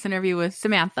on this interview with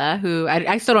Samantha, who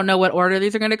I still don't know what order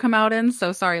these are going to come out in.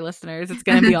 So sorry, listeners, it's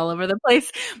going to be all over the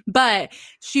place. But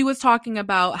she was talking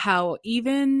about how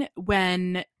even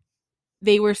when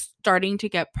they were starting to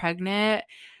get pregnant,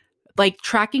 like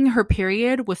tracking her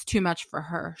period was too much for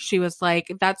her. She was like,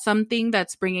 that's something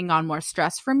that's bringing on more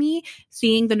stress for me.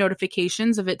 Seeing the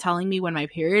notifications of it telling me when my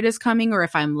period is coming or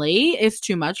if I'm late is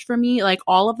too much for me. Like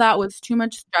all of that was too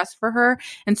much stress for her.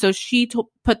 And so she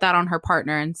put that on her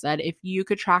partner and said, if you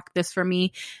could track this for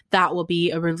me, that will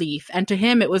be a relief. And to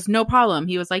him, it was no problem.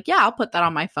 He was like, yeah, I'll put that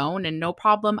on my phone and no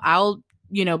problem.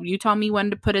 You tell me when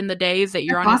to put in the days that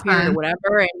you're That's on your period or awesome.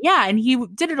 whatever. And yeah, and he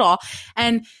did it all.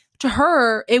 And to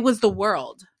her, it was the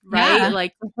world, right? Yeah.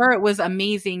 Like for her, it was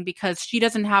amazing because she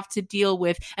doesn't have to deal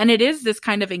with, and it is this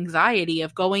kind of anxiety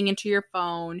of going into your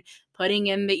phone, putting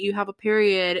in that you have a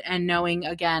period and knowing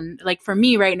again, like for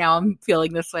me right now, I'm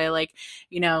feeling this way, like,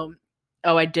 oh,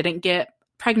 I didn't get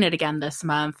pregnant again this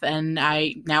month and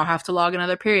I now have to log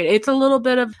another period. It's a little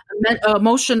bit of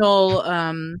emotional,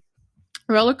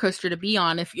 roller coaster to be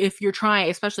on if you're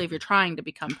trying, especially if you're trying to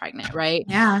become pregnant, right?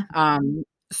 Yeah.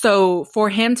 So for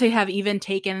him to have even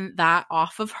taken that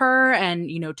off of her and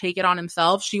take it on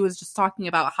himself, she was just talking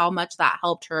about how much that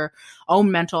helped her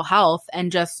own mental health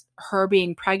and just her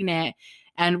being pregnant.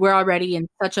 And we're already in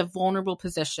such a vulnerable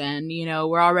position,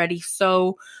 we're already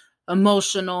so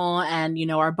emotional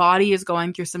and our body is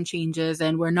going through some changes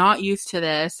and we're not used to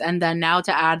this, and then now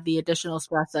to add the additional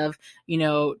stress of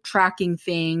tracking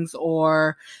things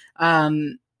or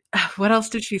what else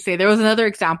did she say? There was another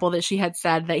example that she had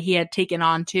said that he had taken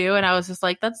on too, and I was just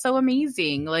like, that's so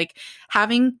amazing, like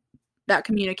having that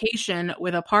communication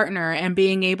with a partner and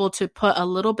being able to put a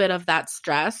little bit of that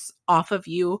stress off of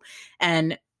you,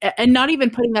 and not even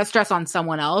putting that stress on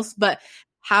someone else, but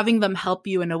having them help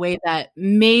you in a way that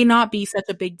may not be such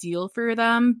a big deal for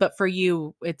them, but for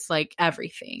you, it's like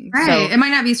everything. So Right. It might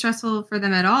not be stressful for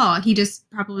them at all. He just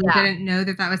probably yeah, didn't know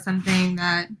that that was something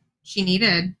that she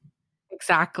needed.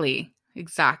 exactly. Even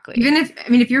Exactly. if, I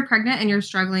mean, if you're pregnant and you're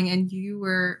struggling and you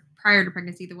were prior to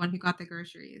pregnancy the one who got the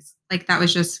groceries, like that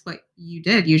was just what you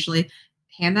did usually,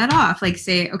 hand that off. Like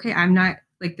say, okay, I'm not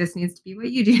like this needs to be what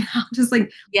you do now.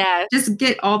 Yes. Just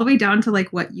get all the way down to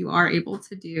like what you are able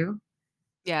to do.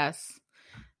 Yes.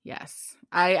 Yes.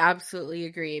 I absolutely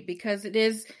agree because it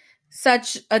is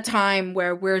such a time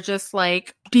where we're just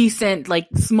like decent, like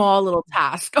small little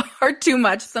tasks are too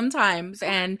much sometimes,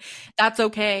 and that's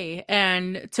okay.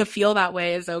 And to feel that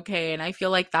way is okay. And I feel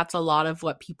like that's a lot of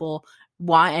what people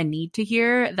want and need to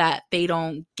hear that they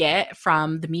don't get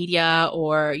from the media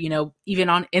or, even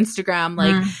on Instagram,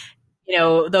 like,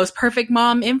 Mm. those perfect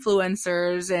mom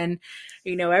influencers and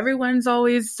everyone's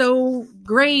always so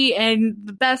great and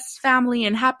the best family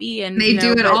and happy and They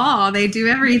do it but all. They do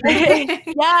everything.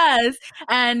 yes,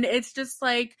 and it's just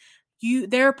like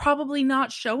they're probably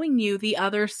not showing you the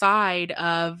other side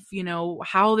of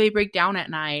how they break down at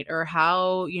night or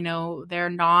how they're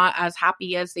not as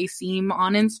happy as they seem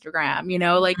on Instagram,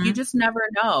 like you Mhm. just never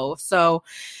know. So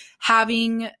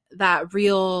having that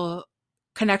real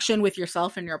connection with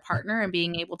yourself and your partner and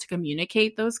being able to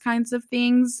communicate those kinds of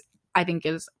things, I think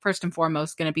is first and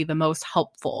foremost going to be the most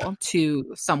helpful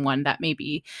to someone that may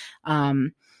be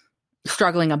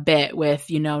struggling a bit with,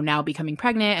 now becoming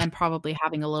pregnant and probably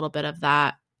having a little bit of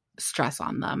that stress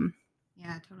on them.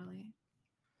 Yeah, totally.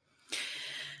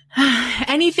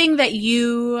 Anything that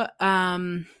you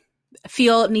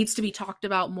feel needs to be talked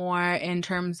about more in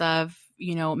terms of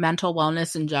mental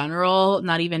wellness in general,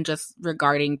 not even just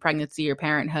regarding pregnancy or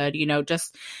parenthood,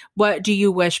 just what do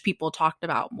you wish people talked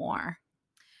about more?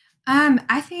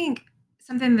 I think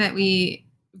something that we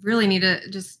really need to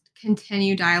just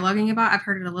continue dialoguing about, I've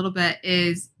heard it a little bit,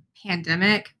 is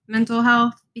pandemic mental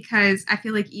health. Because I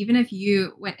feel like even if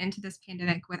you went into this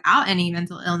pandemic without any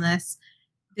mental illness,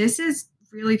 this is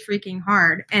really freaking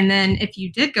hard. And then if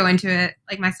you did go into it,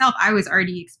 like myself, I was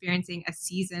already experiencing a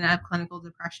season of clinical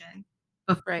depression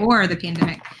Right. before the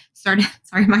pandemic started.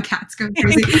 Sorry, my cat's going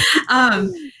crazy.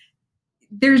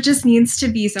 There just needs to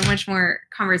be so much more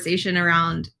conversation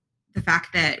around the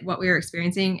fact that what we are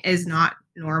experiencing is not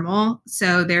normal.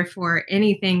 So therefore,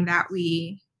 anything that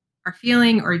we are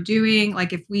feeling or doing,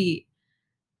 like if we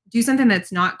do something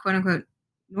that's not quote unquote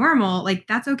normal, like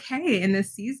that's okay in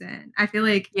this season. I feel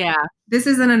like Yeah. this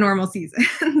isn't a normal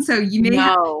season. So you may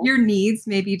have, No. your needs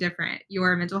may be different.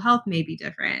 Your mental health may be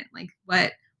different. Like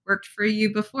what worked for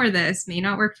you before this may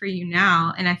not work for you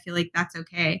now. And I feel like that's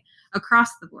okay across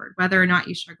the board, whether or not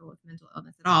you struggle with mental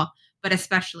illness at all, but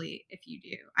especially if you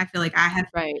do. I feel like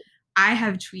Right. I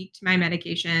have tweaked my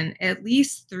medication at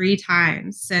least 3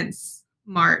 times since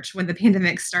March when the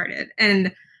pandemic started.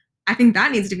 And I think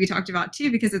that needs to be talked about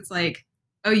too, because it's like,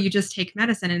 oh, you just take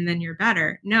medicine and then you're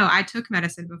better. No, I took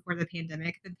medicine before the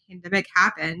pandemic. The pandemic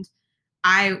happened.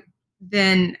 I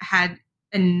then had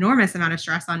an enormous amount of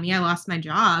stress on me. I lost my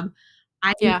job.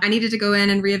 Yeah. I needed to go in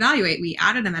and reevaluate. We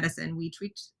added a medicine. We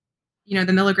tweaked,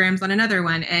 the milligrams on another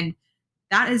one. And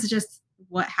that is just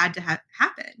what had to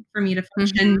happen for me to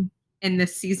function in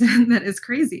this season that is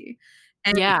crazy.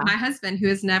 And Yeah. my husband, who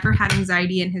has never had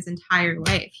anxiety in his entire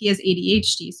life, he has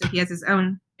ADHD, so he has his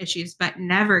own issues, but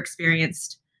never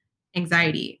experienced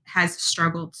anxiety, has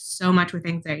struggled so much with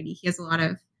anxiety. He has a lot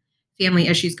of family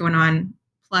issues going on,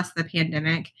 plus the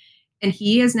pandemic. And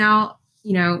he is now,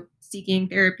 seeking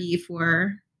therapy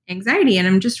for anxiety. And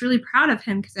I'm just really proud of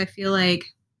him because I feel like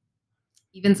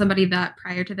even somebody that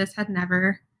prior to this had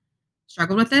never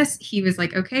struggled with this, he was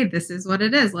like, okay, this is what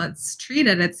it is. Let's treat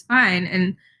it. It's fine.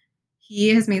 And he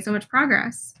has made so much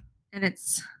progress. And it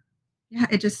is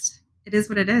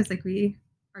what it is. Like we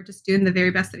are just doing the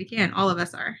very best that we can. All of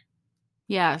us are.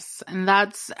 Yes. And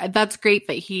that's great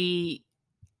that he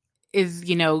is,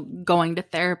 going to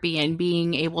therapy and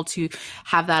being able to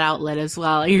have that outlet as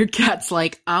well. Your cat's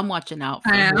like, I'm watching out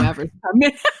for whoever's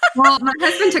coming. Well, my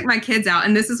husband took my kids out,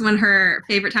 and this is when her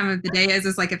favorite time of the day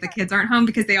is like if the kids aren't home,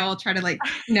 because they all try to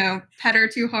pet her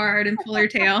too hard and pull her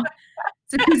tail.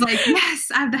 So she's like, yes,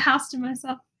 I have the house to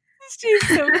myself. She's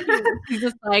so cute. She's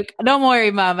just like, don't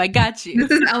worry, Mom, I got you.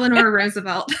 This is Eleanor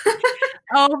Roosevelt.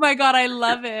 Oh my God, I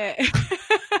love it.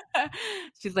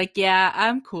 She's like, yeah,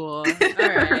 I'm cool. All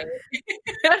right.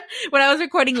 When I was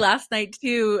recording last night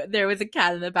too, there was a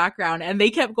cat in the background and they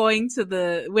kept going to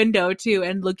the window too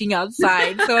and looking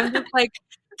outside. So I'm just like,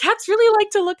 cats really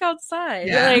like to look outside.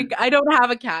 Yeah. Like I don't have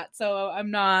a cat, so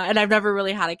I'm not, and I've never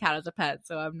really had a cat as a pet,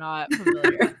 so I'm not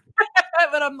familiar.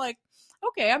 But I'm like,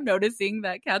 okay, I'm noticing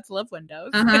that cats love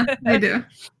windows. I do.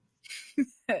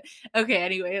 Okay,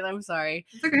 anyway, I'm sorry.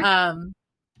 It's okay.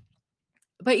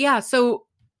 But yeah, so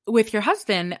with your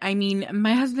husband, I mean,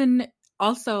 my husband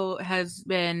also has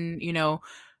been,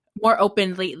 more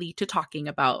open lately to talking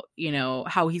about,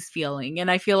 how he's feeling.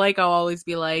 And I feel like I'll always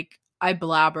be like, I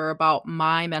blabber about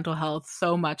my mental health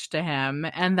so much to him.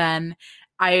 And then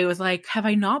I was like, have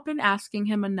I not been asking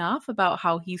him enough about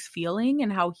how he's feeling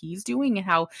and how he's doing and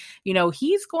how,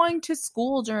 he's going to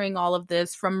school during all of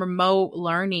this from remote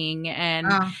learning. And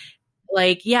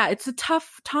it's a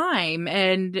tough time.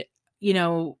 And,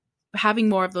 having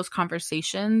more of those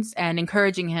conversations and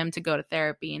encouraging him to go to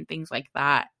therapy and things like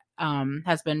that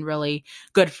has been really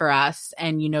good for us.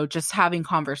 And, just having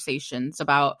conversations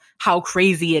about how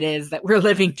crazy it is that we're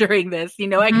living during this,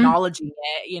 acknowledging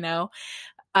it,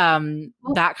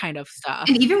 that kind of stuff.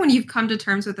 And even when you've come to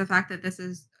terms with the fact that this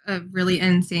is a really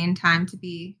insane time to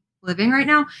be living right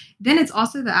now, then it's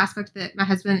also the aspect that my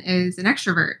husband is an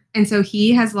extrovert. And so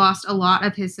he has lost a lot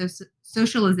of his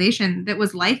socialization that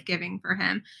was life-giving for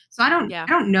him. So I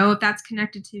don't know if that's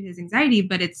connected to his anxiety,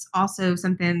 but it's also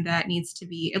something that needs to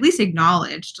be at least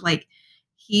acknowledged. Like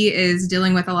he is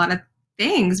dealing with a lot of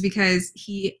things because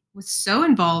he was so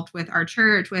involved with our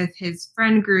church, with his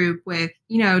friend group, with,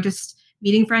 just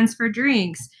meeting friends for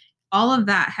drinks. All of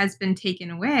that has been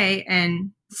taken away,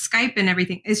 and Skype and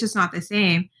everything is just not the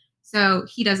same. So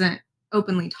he doesn't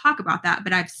openly talk about that,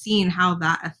 but I've seen how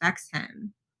that affects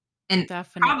him. And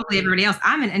probably everybody else.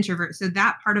 I'm an introvert, so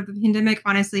that part of the pandemic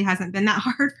honestly hasn't been that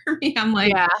hard for me. I'm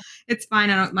like, it's fine.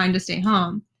 I don't mind to stay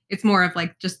home. It's more of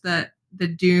like just the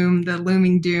doom, the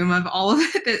looming doom of all of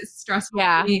it that's stressful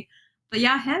for me. But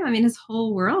him, I mean, his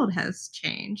whole world has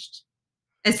changed.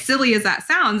 As silly as that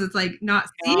sounds, it's like not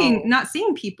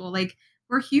seeing people. Like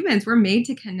we're humans, we're made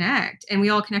to connect, and we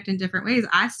all connect in different ways.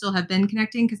 I still have been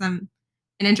connecting because I'm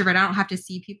an introvert. I don't have to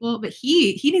see people, but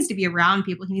he needs to be around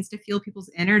people. He needs to feel people's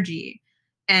energy,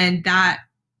 and that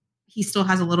he still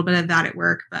has a little bit of that at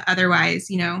work, but otherwise,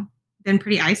 been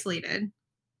pretty isolated.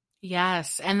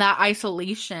 Yes, and that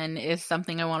isolation is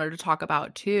something I wanted to talk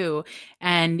about too.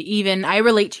 And even I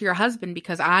relate to your husband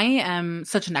because I am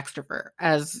such an extrovert,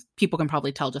 as people can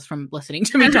probably tell just from listening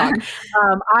to me talk.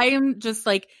 I am just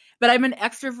like, but I'm an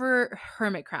extrovert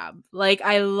hermit crab. Like,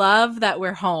 I love that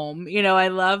we're home. I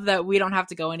love that we don't have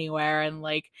to go anywhere and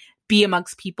like be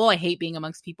amongst people. I hate being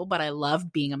amongst people, but I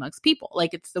love being amongst people.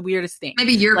 Like, it's the weirdest thing.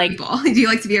 Maybe your Like, people. Do you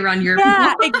like to be around your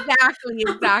yeah, people?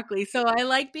 exactly. So I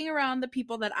like being around the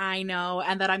people that I know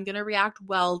and that I'm going to react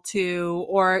well to,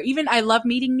 or even I love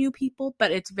meeting new people,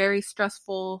 but it's very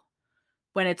stressful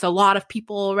when it's a lot of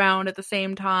people around at the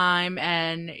same time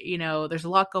and, there's a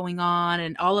lot going on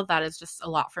and all of that is just a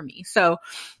lot for me. So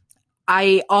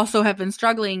I also have been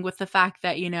struggling with the fact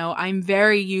that, I'm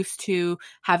very used to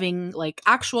having like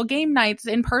actual game nights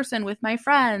in person with my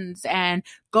friends and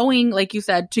going, like you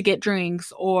said, to get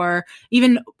drinks, or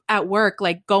even at work,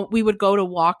 like we would go to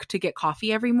walk to get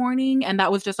coffee every morning. And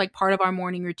that was just like part of our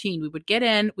morning routine. We would get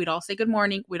in, we'd all say good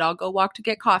morning, we'd all go walk to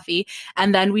get coffee,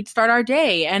 and then we'd start our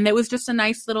day. And it was just a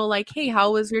nice little like, hey,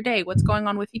 how was your day? What's going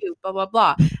on with you? Blah, blah,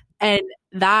 blah. And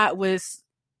that was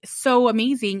so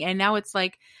amazing. And now it's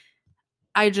like,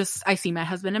 I see my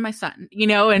husband and my son,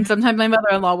 and sometimes my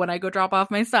mother-in-law when I go drop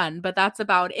off my son, but that's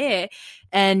about it.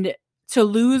 And to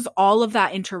lose all of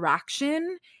that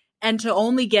interaction and to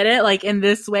only get it like in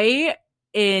this way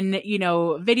in,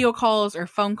 video calls or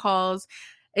phone calls,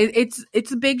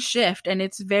 it's a big shift and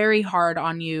it's very hard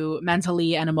on you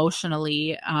mentally and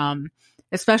emotionally.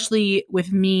 Especially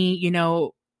with me,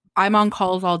 I'm on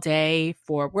calls all day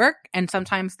for work, and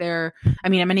sometimes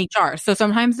I'm in HR. So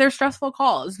sometimes they're stressful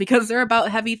calls because they're about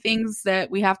heavy things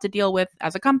that we have to deal with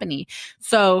as a company.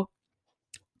 So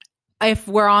if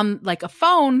we're on like a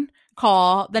phone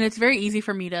call, then it's very easy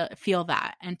for me to feel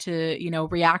that and to,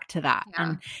 react to that. Yeah.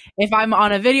 And if I'm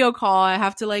on a video call, I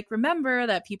have to like remember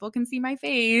that people can see my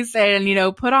face and,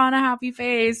 put on a happy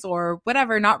face or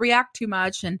whatever, not react too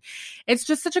much. And it's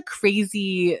just such a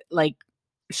crazy, like,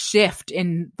 shift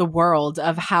in the world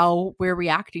of how we're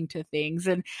reacting to things.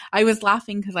 And I was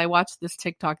laughing because I watched this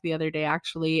TikTok the other day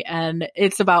actually, and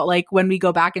it's about like when we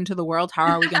go back into the world, how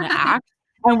are we going to act?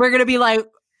 And we're going to be like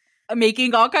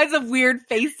making all kinds of weird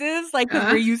faces, like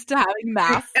because we're used to having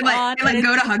masks and on. And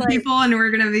go to hug people, and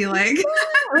we're going to be like,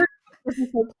 "Is this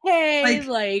okay?"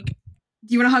 Like,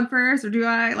 do you want to hug first or do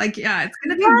I? Like, yeah, it's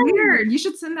going to be weird. You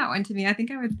should send that one to me. I think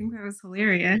I would think that was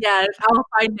hilarious. Yes, I'll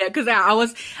find it because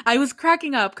I was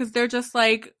cracking up because they're just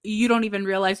like, you don't even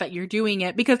realize that you're doing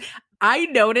it, because I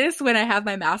notice when I have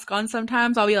my mask on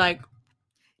sometimes I'll be like,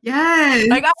 yes,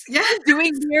 like I'm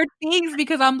doing weird things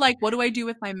because I'm like, what do I do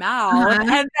with my mouth? And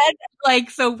then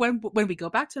like, so when we go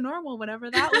back to normal,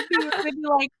 whenever that would be, we're gonna be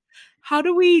like, how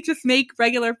do we just make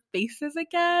regular faces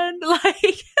again?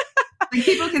 Like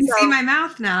people can see my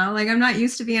mouth now. Like I'm not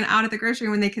used to being out at the grocery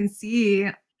when they can see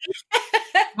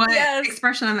what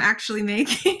expression I'm actually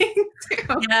making.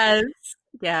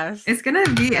 Yes. It's going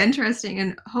to be interesting.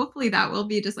 And hopefully that will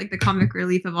be just like the comic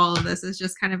relief of all of this, is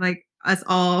just kind of like us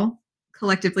all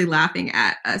collectively laughing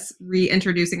at us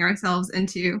reintroducing ourselves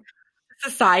into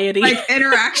society, like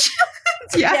interactions.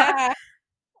 Yeah.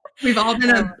 We've all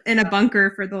been in a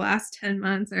bunker for the last 10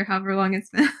 months or however long it's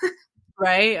been.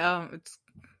 Right.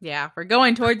 We're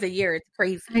going towards a year. It's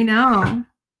crazy. I know.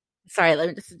 Sorry, let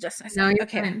me just adjust myself. No, you're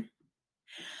okay.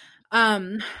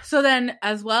 Fine. So then,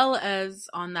 as well as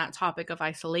on that topic of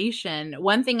isolation,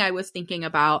 one thing I was thinking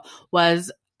about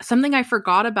was something I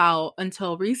forgot about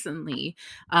until recently.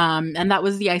 And that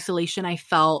was the isolation I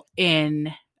felt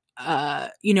in,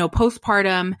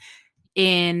 postpartum,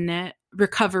 in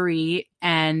recovery,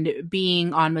 and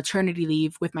being on maternity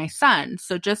leave with my son.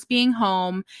 So just being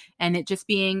home and it just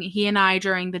being he and I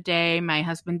during the day, my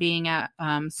husband being at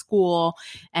school,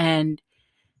 and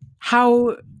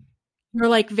how you're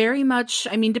like very much,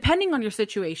 depending on your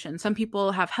situation, some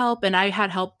people have help, and I had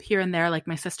help here and there. Like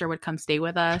my sister would come stay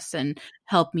with us and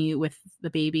help me with the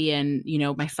baby and,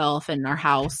 myself and our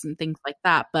house and things like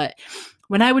that. But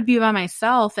when I would be by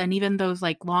myself, and even those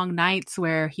like long nights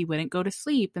where he wouldn't go to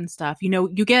sleep and stuff,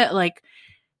 you get like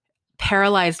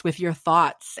paralyzed with your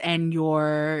thoughts, and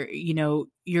you're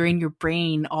in your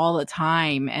brain all the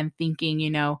time and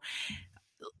thinking,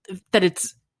 that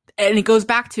it's, and it goes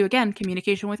back to, again,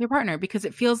 communication with your partner, because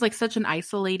it feels like such an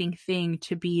isolating thing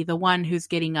to be the one who's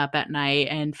getting up at night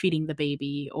and feeding the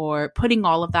baby, or putting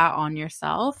all of that on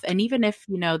yourself. And even if,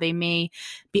 they may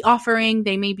be offering,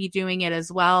 they may be doing it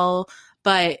as well.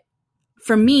 But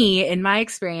for me, in my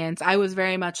experience, I was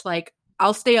very much like,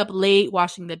 I'll stay up late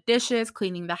washing the dishes,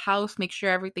 cleaning the house, make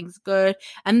sure everything's good.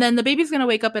 And then the baby's going to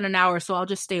wake up in an hour. So I'll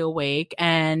just stay awake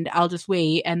and I'll just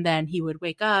wait. And then he would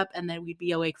wake up and then we'd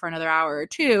be awake for another hour or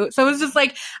two. So it was just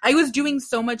like, I was doing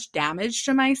so much damage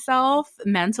to myself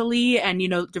mentally and,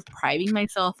 depriving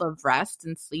myself of rest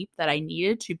and sleep that I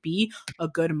needed to be a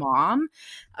good mom.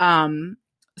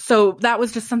 So that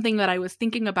was just something that I was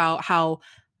thinking about, how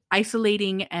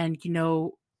isolating and,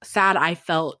 sad I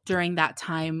felt during that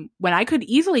time when I could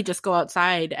easily just go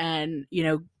outside and,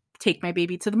 take my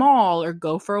baby to the mall or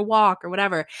go for a walk or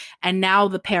whatever. And now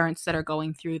the parents that are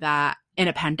going through that in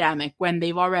a pandemic when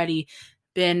they've already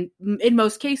been, in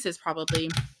most cases,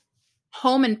 probably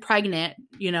home and pregnant,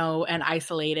 and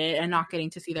isolated and not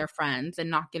getting to see their friends and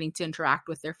not getting to interact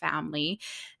with their family.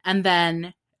 And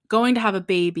then going to have a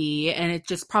baby and it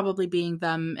just probably being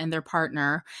them and their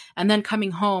partner, and then coming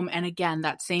home and again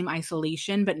that same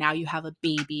isolation, but now you have a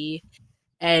baby,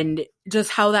 and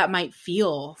just how that might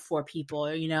feel for people.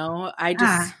 I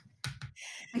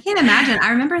can't imagine.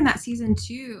 I remember in that season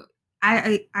too,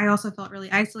 I also felt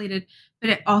really isolated, but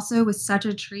it also was such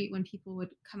a treat when people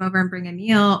would come over and bring a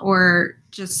meal or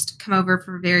just come over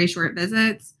for very short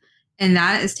visits, and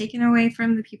that is taken away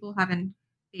from the people having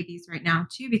babies right now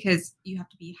too, because you have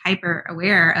to be hyper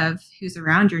aware of who's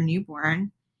around your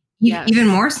newborn, even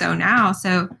more so now.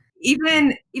 So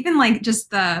even like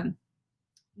just the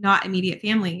not immediate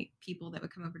family people that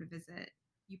would come over to visit,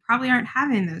 you probably aren't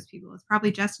having those people. It's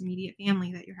probably just immediate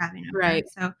family that you're having over. Right.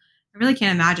 So I really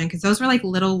can't imagine, because those were like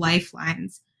little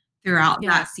lifelines throughout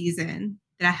that season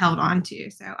that I held on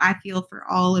to. So I feel for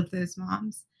all of those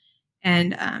moms,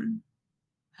 and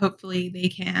hopefully they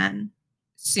can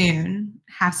soon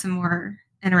have some more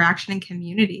interaction and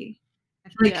community. I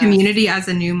feel like community as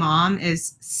a new mom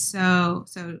is so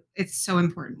it's so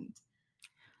important.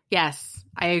 Yes,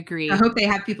 I agree. I hope they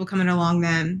have people coming along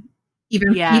them,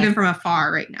 even from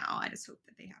afar right now. I just hope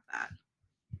that they have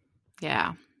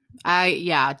that.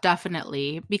 Yeah,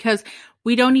 definitely. Because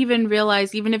we don't even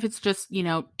realize, even if it's just,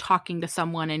 talking to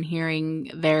someone and hearing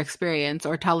their experience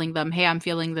or telling them, hey, I'm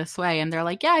feeling this way. And they're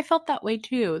like, yeah, I felt that way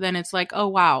too. Then it's like, oh,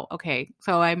 wow. Okay.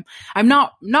 So I'm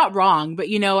not wrong, but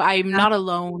I'm not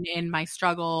alone in my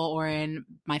struggle or in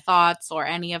my thoughts or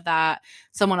any of that.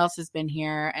 Someone else has been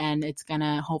here and it's going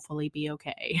to hopefully be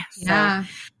okay. Yeah. So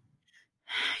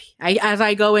as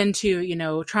I go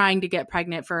into, trying to get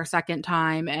pregnant for a second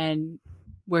time, and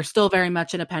we're still very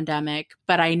much in a pandemic,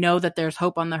 but I know that there's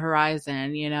hope on the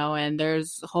horizon, and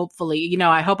there's hopefully,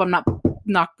 I hope I'm not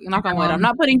knock on wood, I'm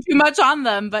not putting too much on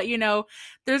them, but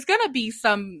there's going to be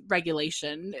some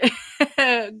regulation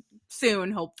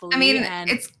soon, hopefully. I mean,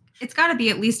 it's got to be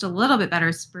at least a little bit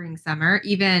better spring, summer,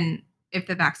 even if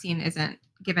the vaccine isn't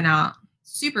given out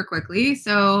super quickly.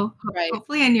 So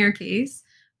hopefully in your case,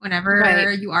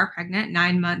 whenever you are pregnant,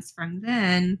 9 months from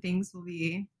then, things will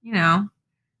be,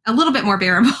 a little bit more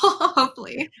bearable,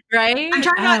 hopefully. Right? I'm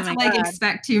trying not to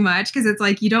expect too much, because it's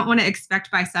like you don't want to expect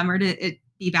by summer to it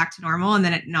be back to normal and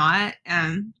then it not.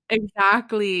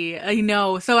 Exactly. I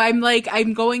know. So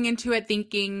I'm going into it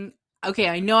thinking, okay,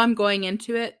 I know I'm going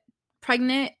into it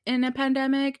pregnant in a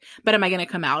pandemic, but am I going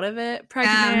to come out of it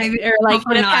pregnant maybe, or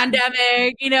in a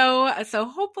pandemic, So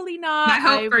hopefully not. My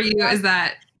hope for you is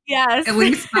that at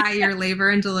least by your labor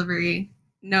and delivery,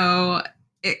 no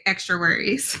extra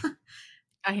worries.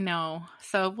 I know.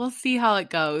 So we'll see how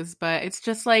it goes, but it's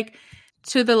just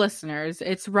to the listeners,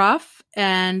 it's rough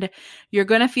and you're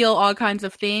going to feel all kinds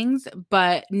of things,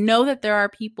 but know that there are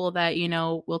people that,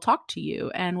 will talk to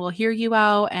you and will hear you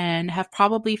out and have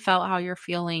probably felt how you're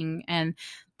feeling. And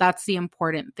that's the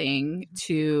important thing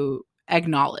to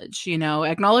acknowledge,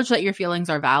 acknowledge that your feelings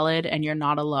are valid and you're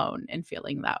not alone in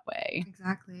feeling that way.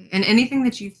 Exactly. And anything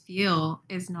that you feel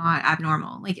is not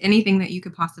abnormal. Like anything that you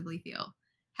could possibly feel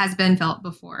has been felt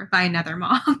before by another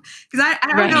mom. Because I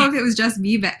don't know if it was just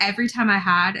me, but every time I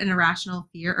had an irrational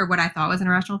fear or what I thought was an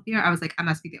irrational fear, I was like, I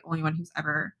must be the only one who's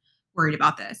ever worried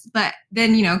about this. But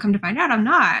then, come to find out I'm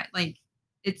not. Like,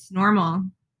 it's normal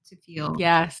to feel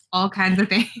all kinds of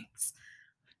things.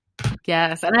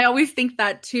 Yes. And I always think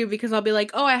that too, because I'll be like,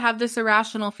 oh, I have this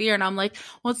irrational fear. And I'm like,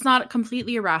 well, it's not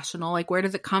completely irrational. Like, where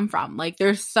does it come from? Like,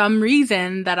 there's some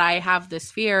reason that I have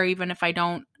this fear, even if I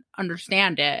don't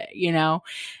understand it,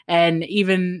 and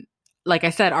even like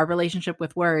I said, our relationship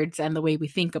with words and the way we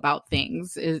think about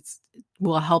things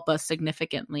will help us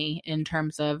significantly in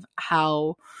terms of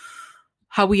how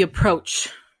we approach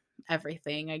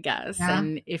everything, I guess.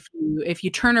 And if you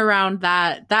turn around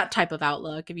that type of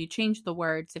outlook, if you change the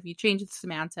words, if you change the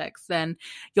semantics, then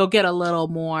you'll get a little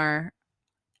more,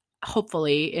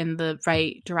 hopefully, in the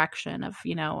right direction of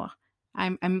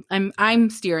I'm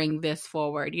steering this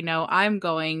forward. You know, I'm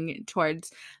going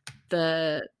towards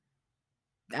the,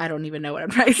 I don't even know what I'm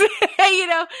trying to say, you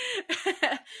know,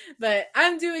 but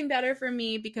I'm doing better for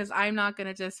me because I'm not going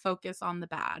to just focus on the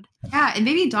bad. Yeah, and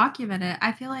maybe document it.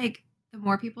 I feel like the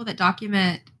more people that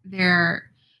document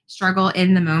their struggle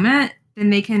in the moment, then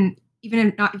they can,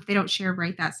 even if they don't share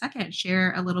right that second,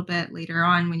 share a little bit later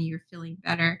on when you're feeling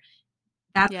better.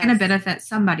 That's going to Yes. benefit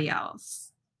somebody else.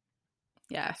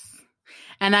 Yes.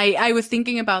 And I was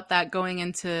thinking about that going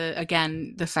into,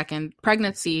 again, the second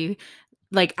pregnancy.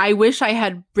 Like, I wish I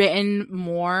had written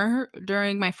more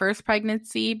during my first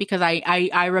pregnancy because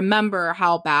I remember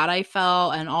how bad I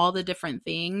felt and all the different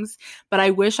things, but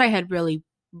I wish I had really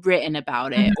written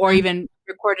about it or even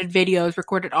recorded videos,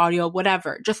 recorded audio,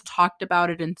 whatever, just talked about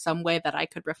it in some way that I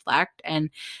could reflect and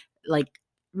like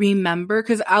remember.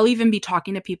 Cause I'll even be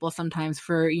talking to people sometimes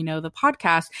for, you know, the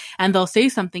podcast, and they'll say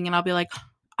something and I'll be like,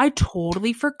 I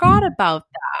totally forgot about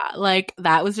that. Like,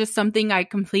 that was just something I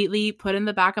completely put in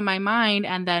the back of my mind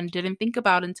and then didn't think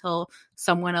about until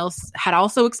someone else had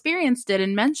also experienced it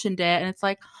and mentioned it. And it's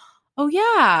like, oh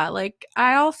yeah, like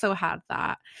I also had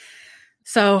that.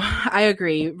 So I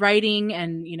agree. Writing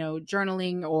and, you know,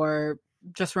 journaling or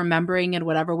just remembering in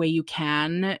whatever way you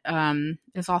can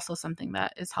is also something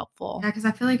that is helpful. Yeah, because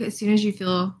I feel like as soon as you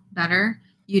feel better,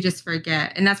 you just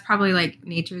forget. And that's probably like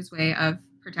nature's way of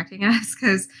protecting us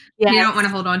because we don't want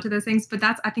to hold on to those things. But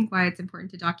that's, I think, why it's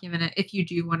important to document it if you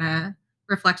do want to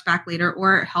reflect back later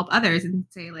or help others and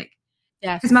say, like,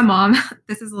 Yes. Because my mom,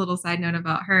 this is a little side note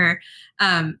about her.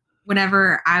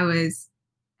 Whenever I was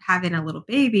having a little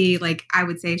baby, like I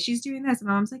would say, she's doing this. And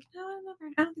my mom's like, no,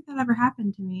 I don't think that ever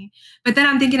happened to me. But then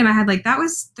I'm thinking in my head, like, that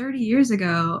was 30 years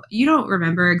ago. You don't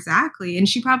remember exactly. And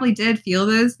she probably did feel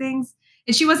those things.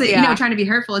 And she wasn't, trying to be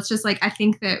hurtful. It's just like, I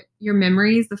think that your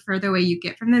memories, the further away you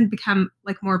get from them, become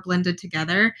like more blended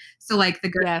together. So like the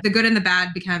good and the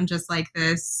bad become just like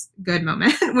this good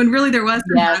moment when really there was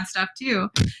some bad stuff too.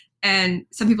 And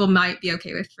some people might be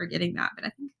okay with forgetting that, but I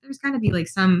think there's got to be like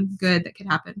some good that could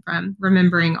happen from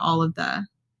remembering all of the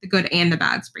good and the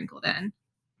bad sprinkled in.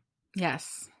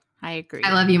 Yes, I agree.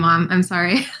 I love you, Mom. I'm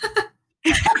sorry.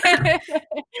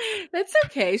 That's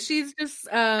okay. She's just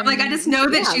I'm like, I just know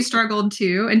that she struggled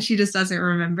too, and she just doesn't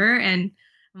remember. And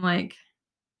I'm like,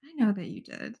 I know that you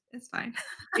did. It's fine.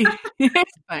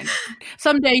 It's fine.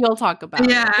 Someday you'll talk about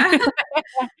it.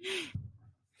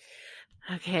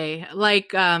 Okay.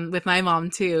 Like with my mom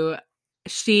too,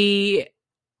 she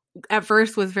at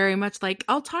first was very much like,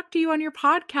 I'll talk to you on your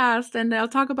podcast and I'll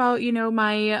talk about, you know,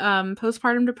 my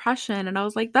postpartum depression. And I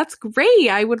was like, that's great.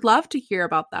 I would love to hear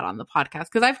about that on the podcast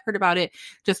because I've heard about it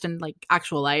just in like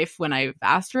actual life when I've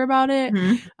asked her about it.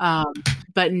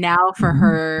 But now for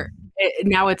her,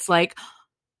 now it's like,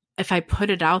 if I put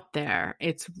it out there,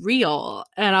 it's real.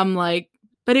 And I'm like,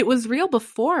 but it was real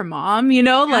before, Mom, you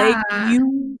know, like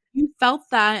you felt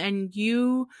that and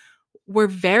you were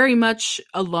very much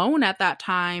alone at that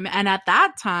time. And at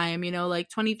that time, you know, like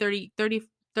 20, 30,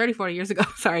 40 years ago,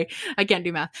 sorry, I can't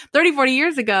do math, 30, 40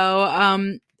 years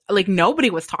ago, like nobody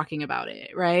was talking about it.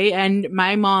 Right. And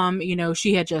my mom, you know,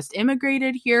 she had just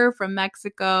immigrated here from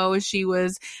Mexico. She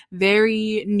was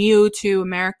very new to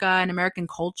America and American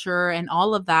culture and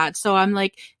all of that. So I'm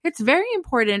like, it's very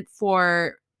important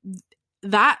for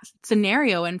that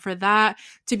scenario and for that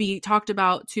to be talked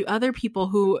about to other people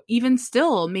who even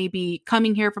still may be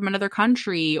coming here from another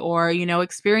country or, you know,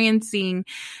 experiencing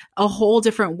a whole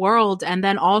different world and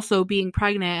then also being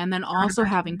pregnant and then also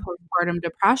having postpartum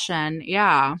depression.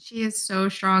 Yeah. She is so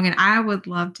strong and I would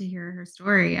love to hear her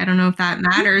story. I don't know if that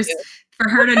matters for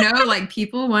her to know, like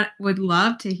people would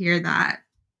love to hear that.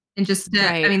 And just,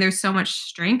 I mean, there's so much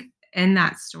strength in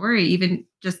that story, even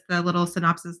just the little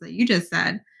synopsis that you just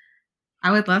said. I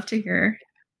would love to hear.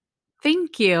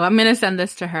 Thank you. I'm going to send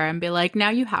this to her and be like, now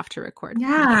you have to record.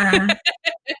 Yeah.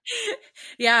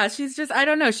 Yeah. She's just, I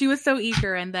don't know. She was so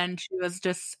eager. And then she was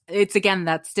just, it's again,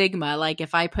 that stigma. Like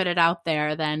if I put it out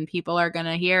there, then people are going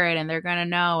to hear it and they're going to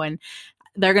know. And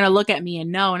they're going to look at me and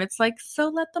know. And it's like, so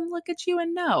let them look at you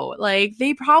and know. Like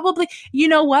they probably, you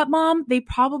know what, Mom? They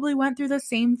probably went through the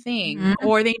same thing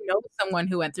or they know someone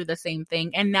who went through the same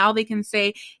thing. And now they can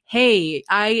say, hey,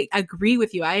 I agree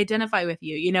with you. I identify with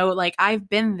you. You know, like I've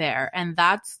been there. And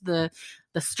that's the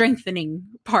strengthening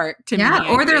part to me. Yeah.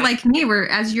 Or they're like me, where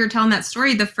as you're telling that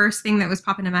story, the first thing that was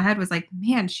popping in my head was like,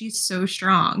 man, she's so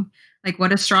strong. Like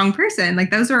what a strong person.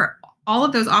 Like those are all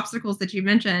of those obstacles that you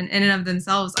mentioned in and of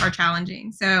themselves are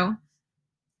challenging. So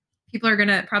people are going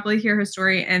to probably hear her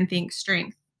story and think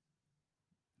strength.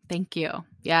 Thank you.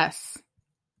 Yes.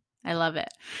 I love it.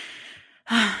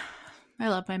 I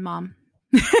love my mom.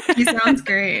 She sounds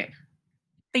great.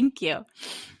 Thank you.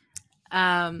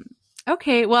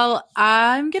 Okay, well,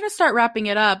 I'm going to start wrapping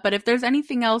it up, but if there's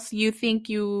anything else you think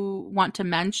you want to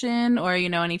mention or,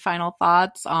 any final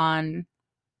thoughts on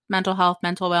mental health,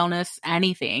 mental wellness,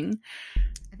 anything,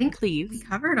 I think please. We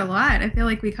covered a lot. I feel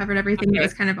like we covered everything that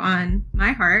was kind of on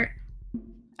my heart.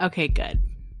 Okay, good.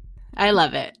 I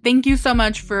love it. Thank you so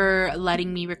much for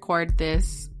letting me record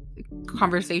this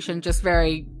conversation, just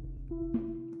very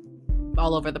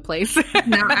all over the place.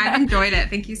 No, I enjoyed it.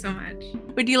 Thank you so much.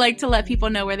 Would you like to let people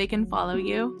know where they can follow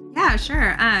you? Yeah,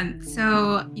 sure.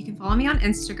 So you can follow me on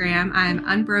Instagram. I'm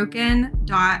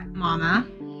unbroken.mama.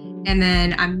 And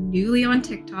then I'm newly on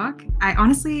TikTok. I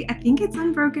think it's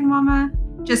Unbroken Mama,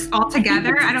 just all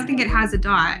together. I don't think it has a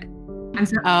dot.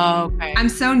 I'm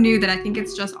so new that I think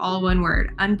it's just all one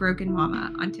word, Unbroken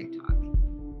Mama on TikTok.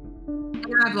 And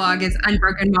my blog is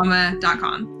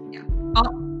unbrokenmama.com. Yeah.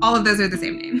 All of those are the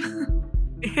same name.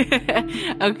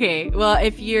 Okay. Well,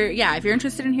 if you're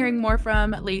interested in hearing more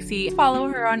from Lacey, follow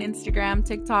her on Instagram,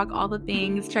 TikTok, all the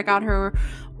things. Check out her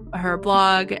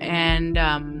blog, and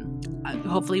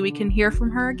hopefully we can hear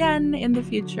from her again in the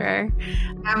future.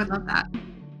 I would love that.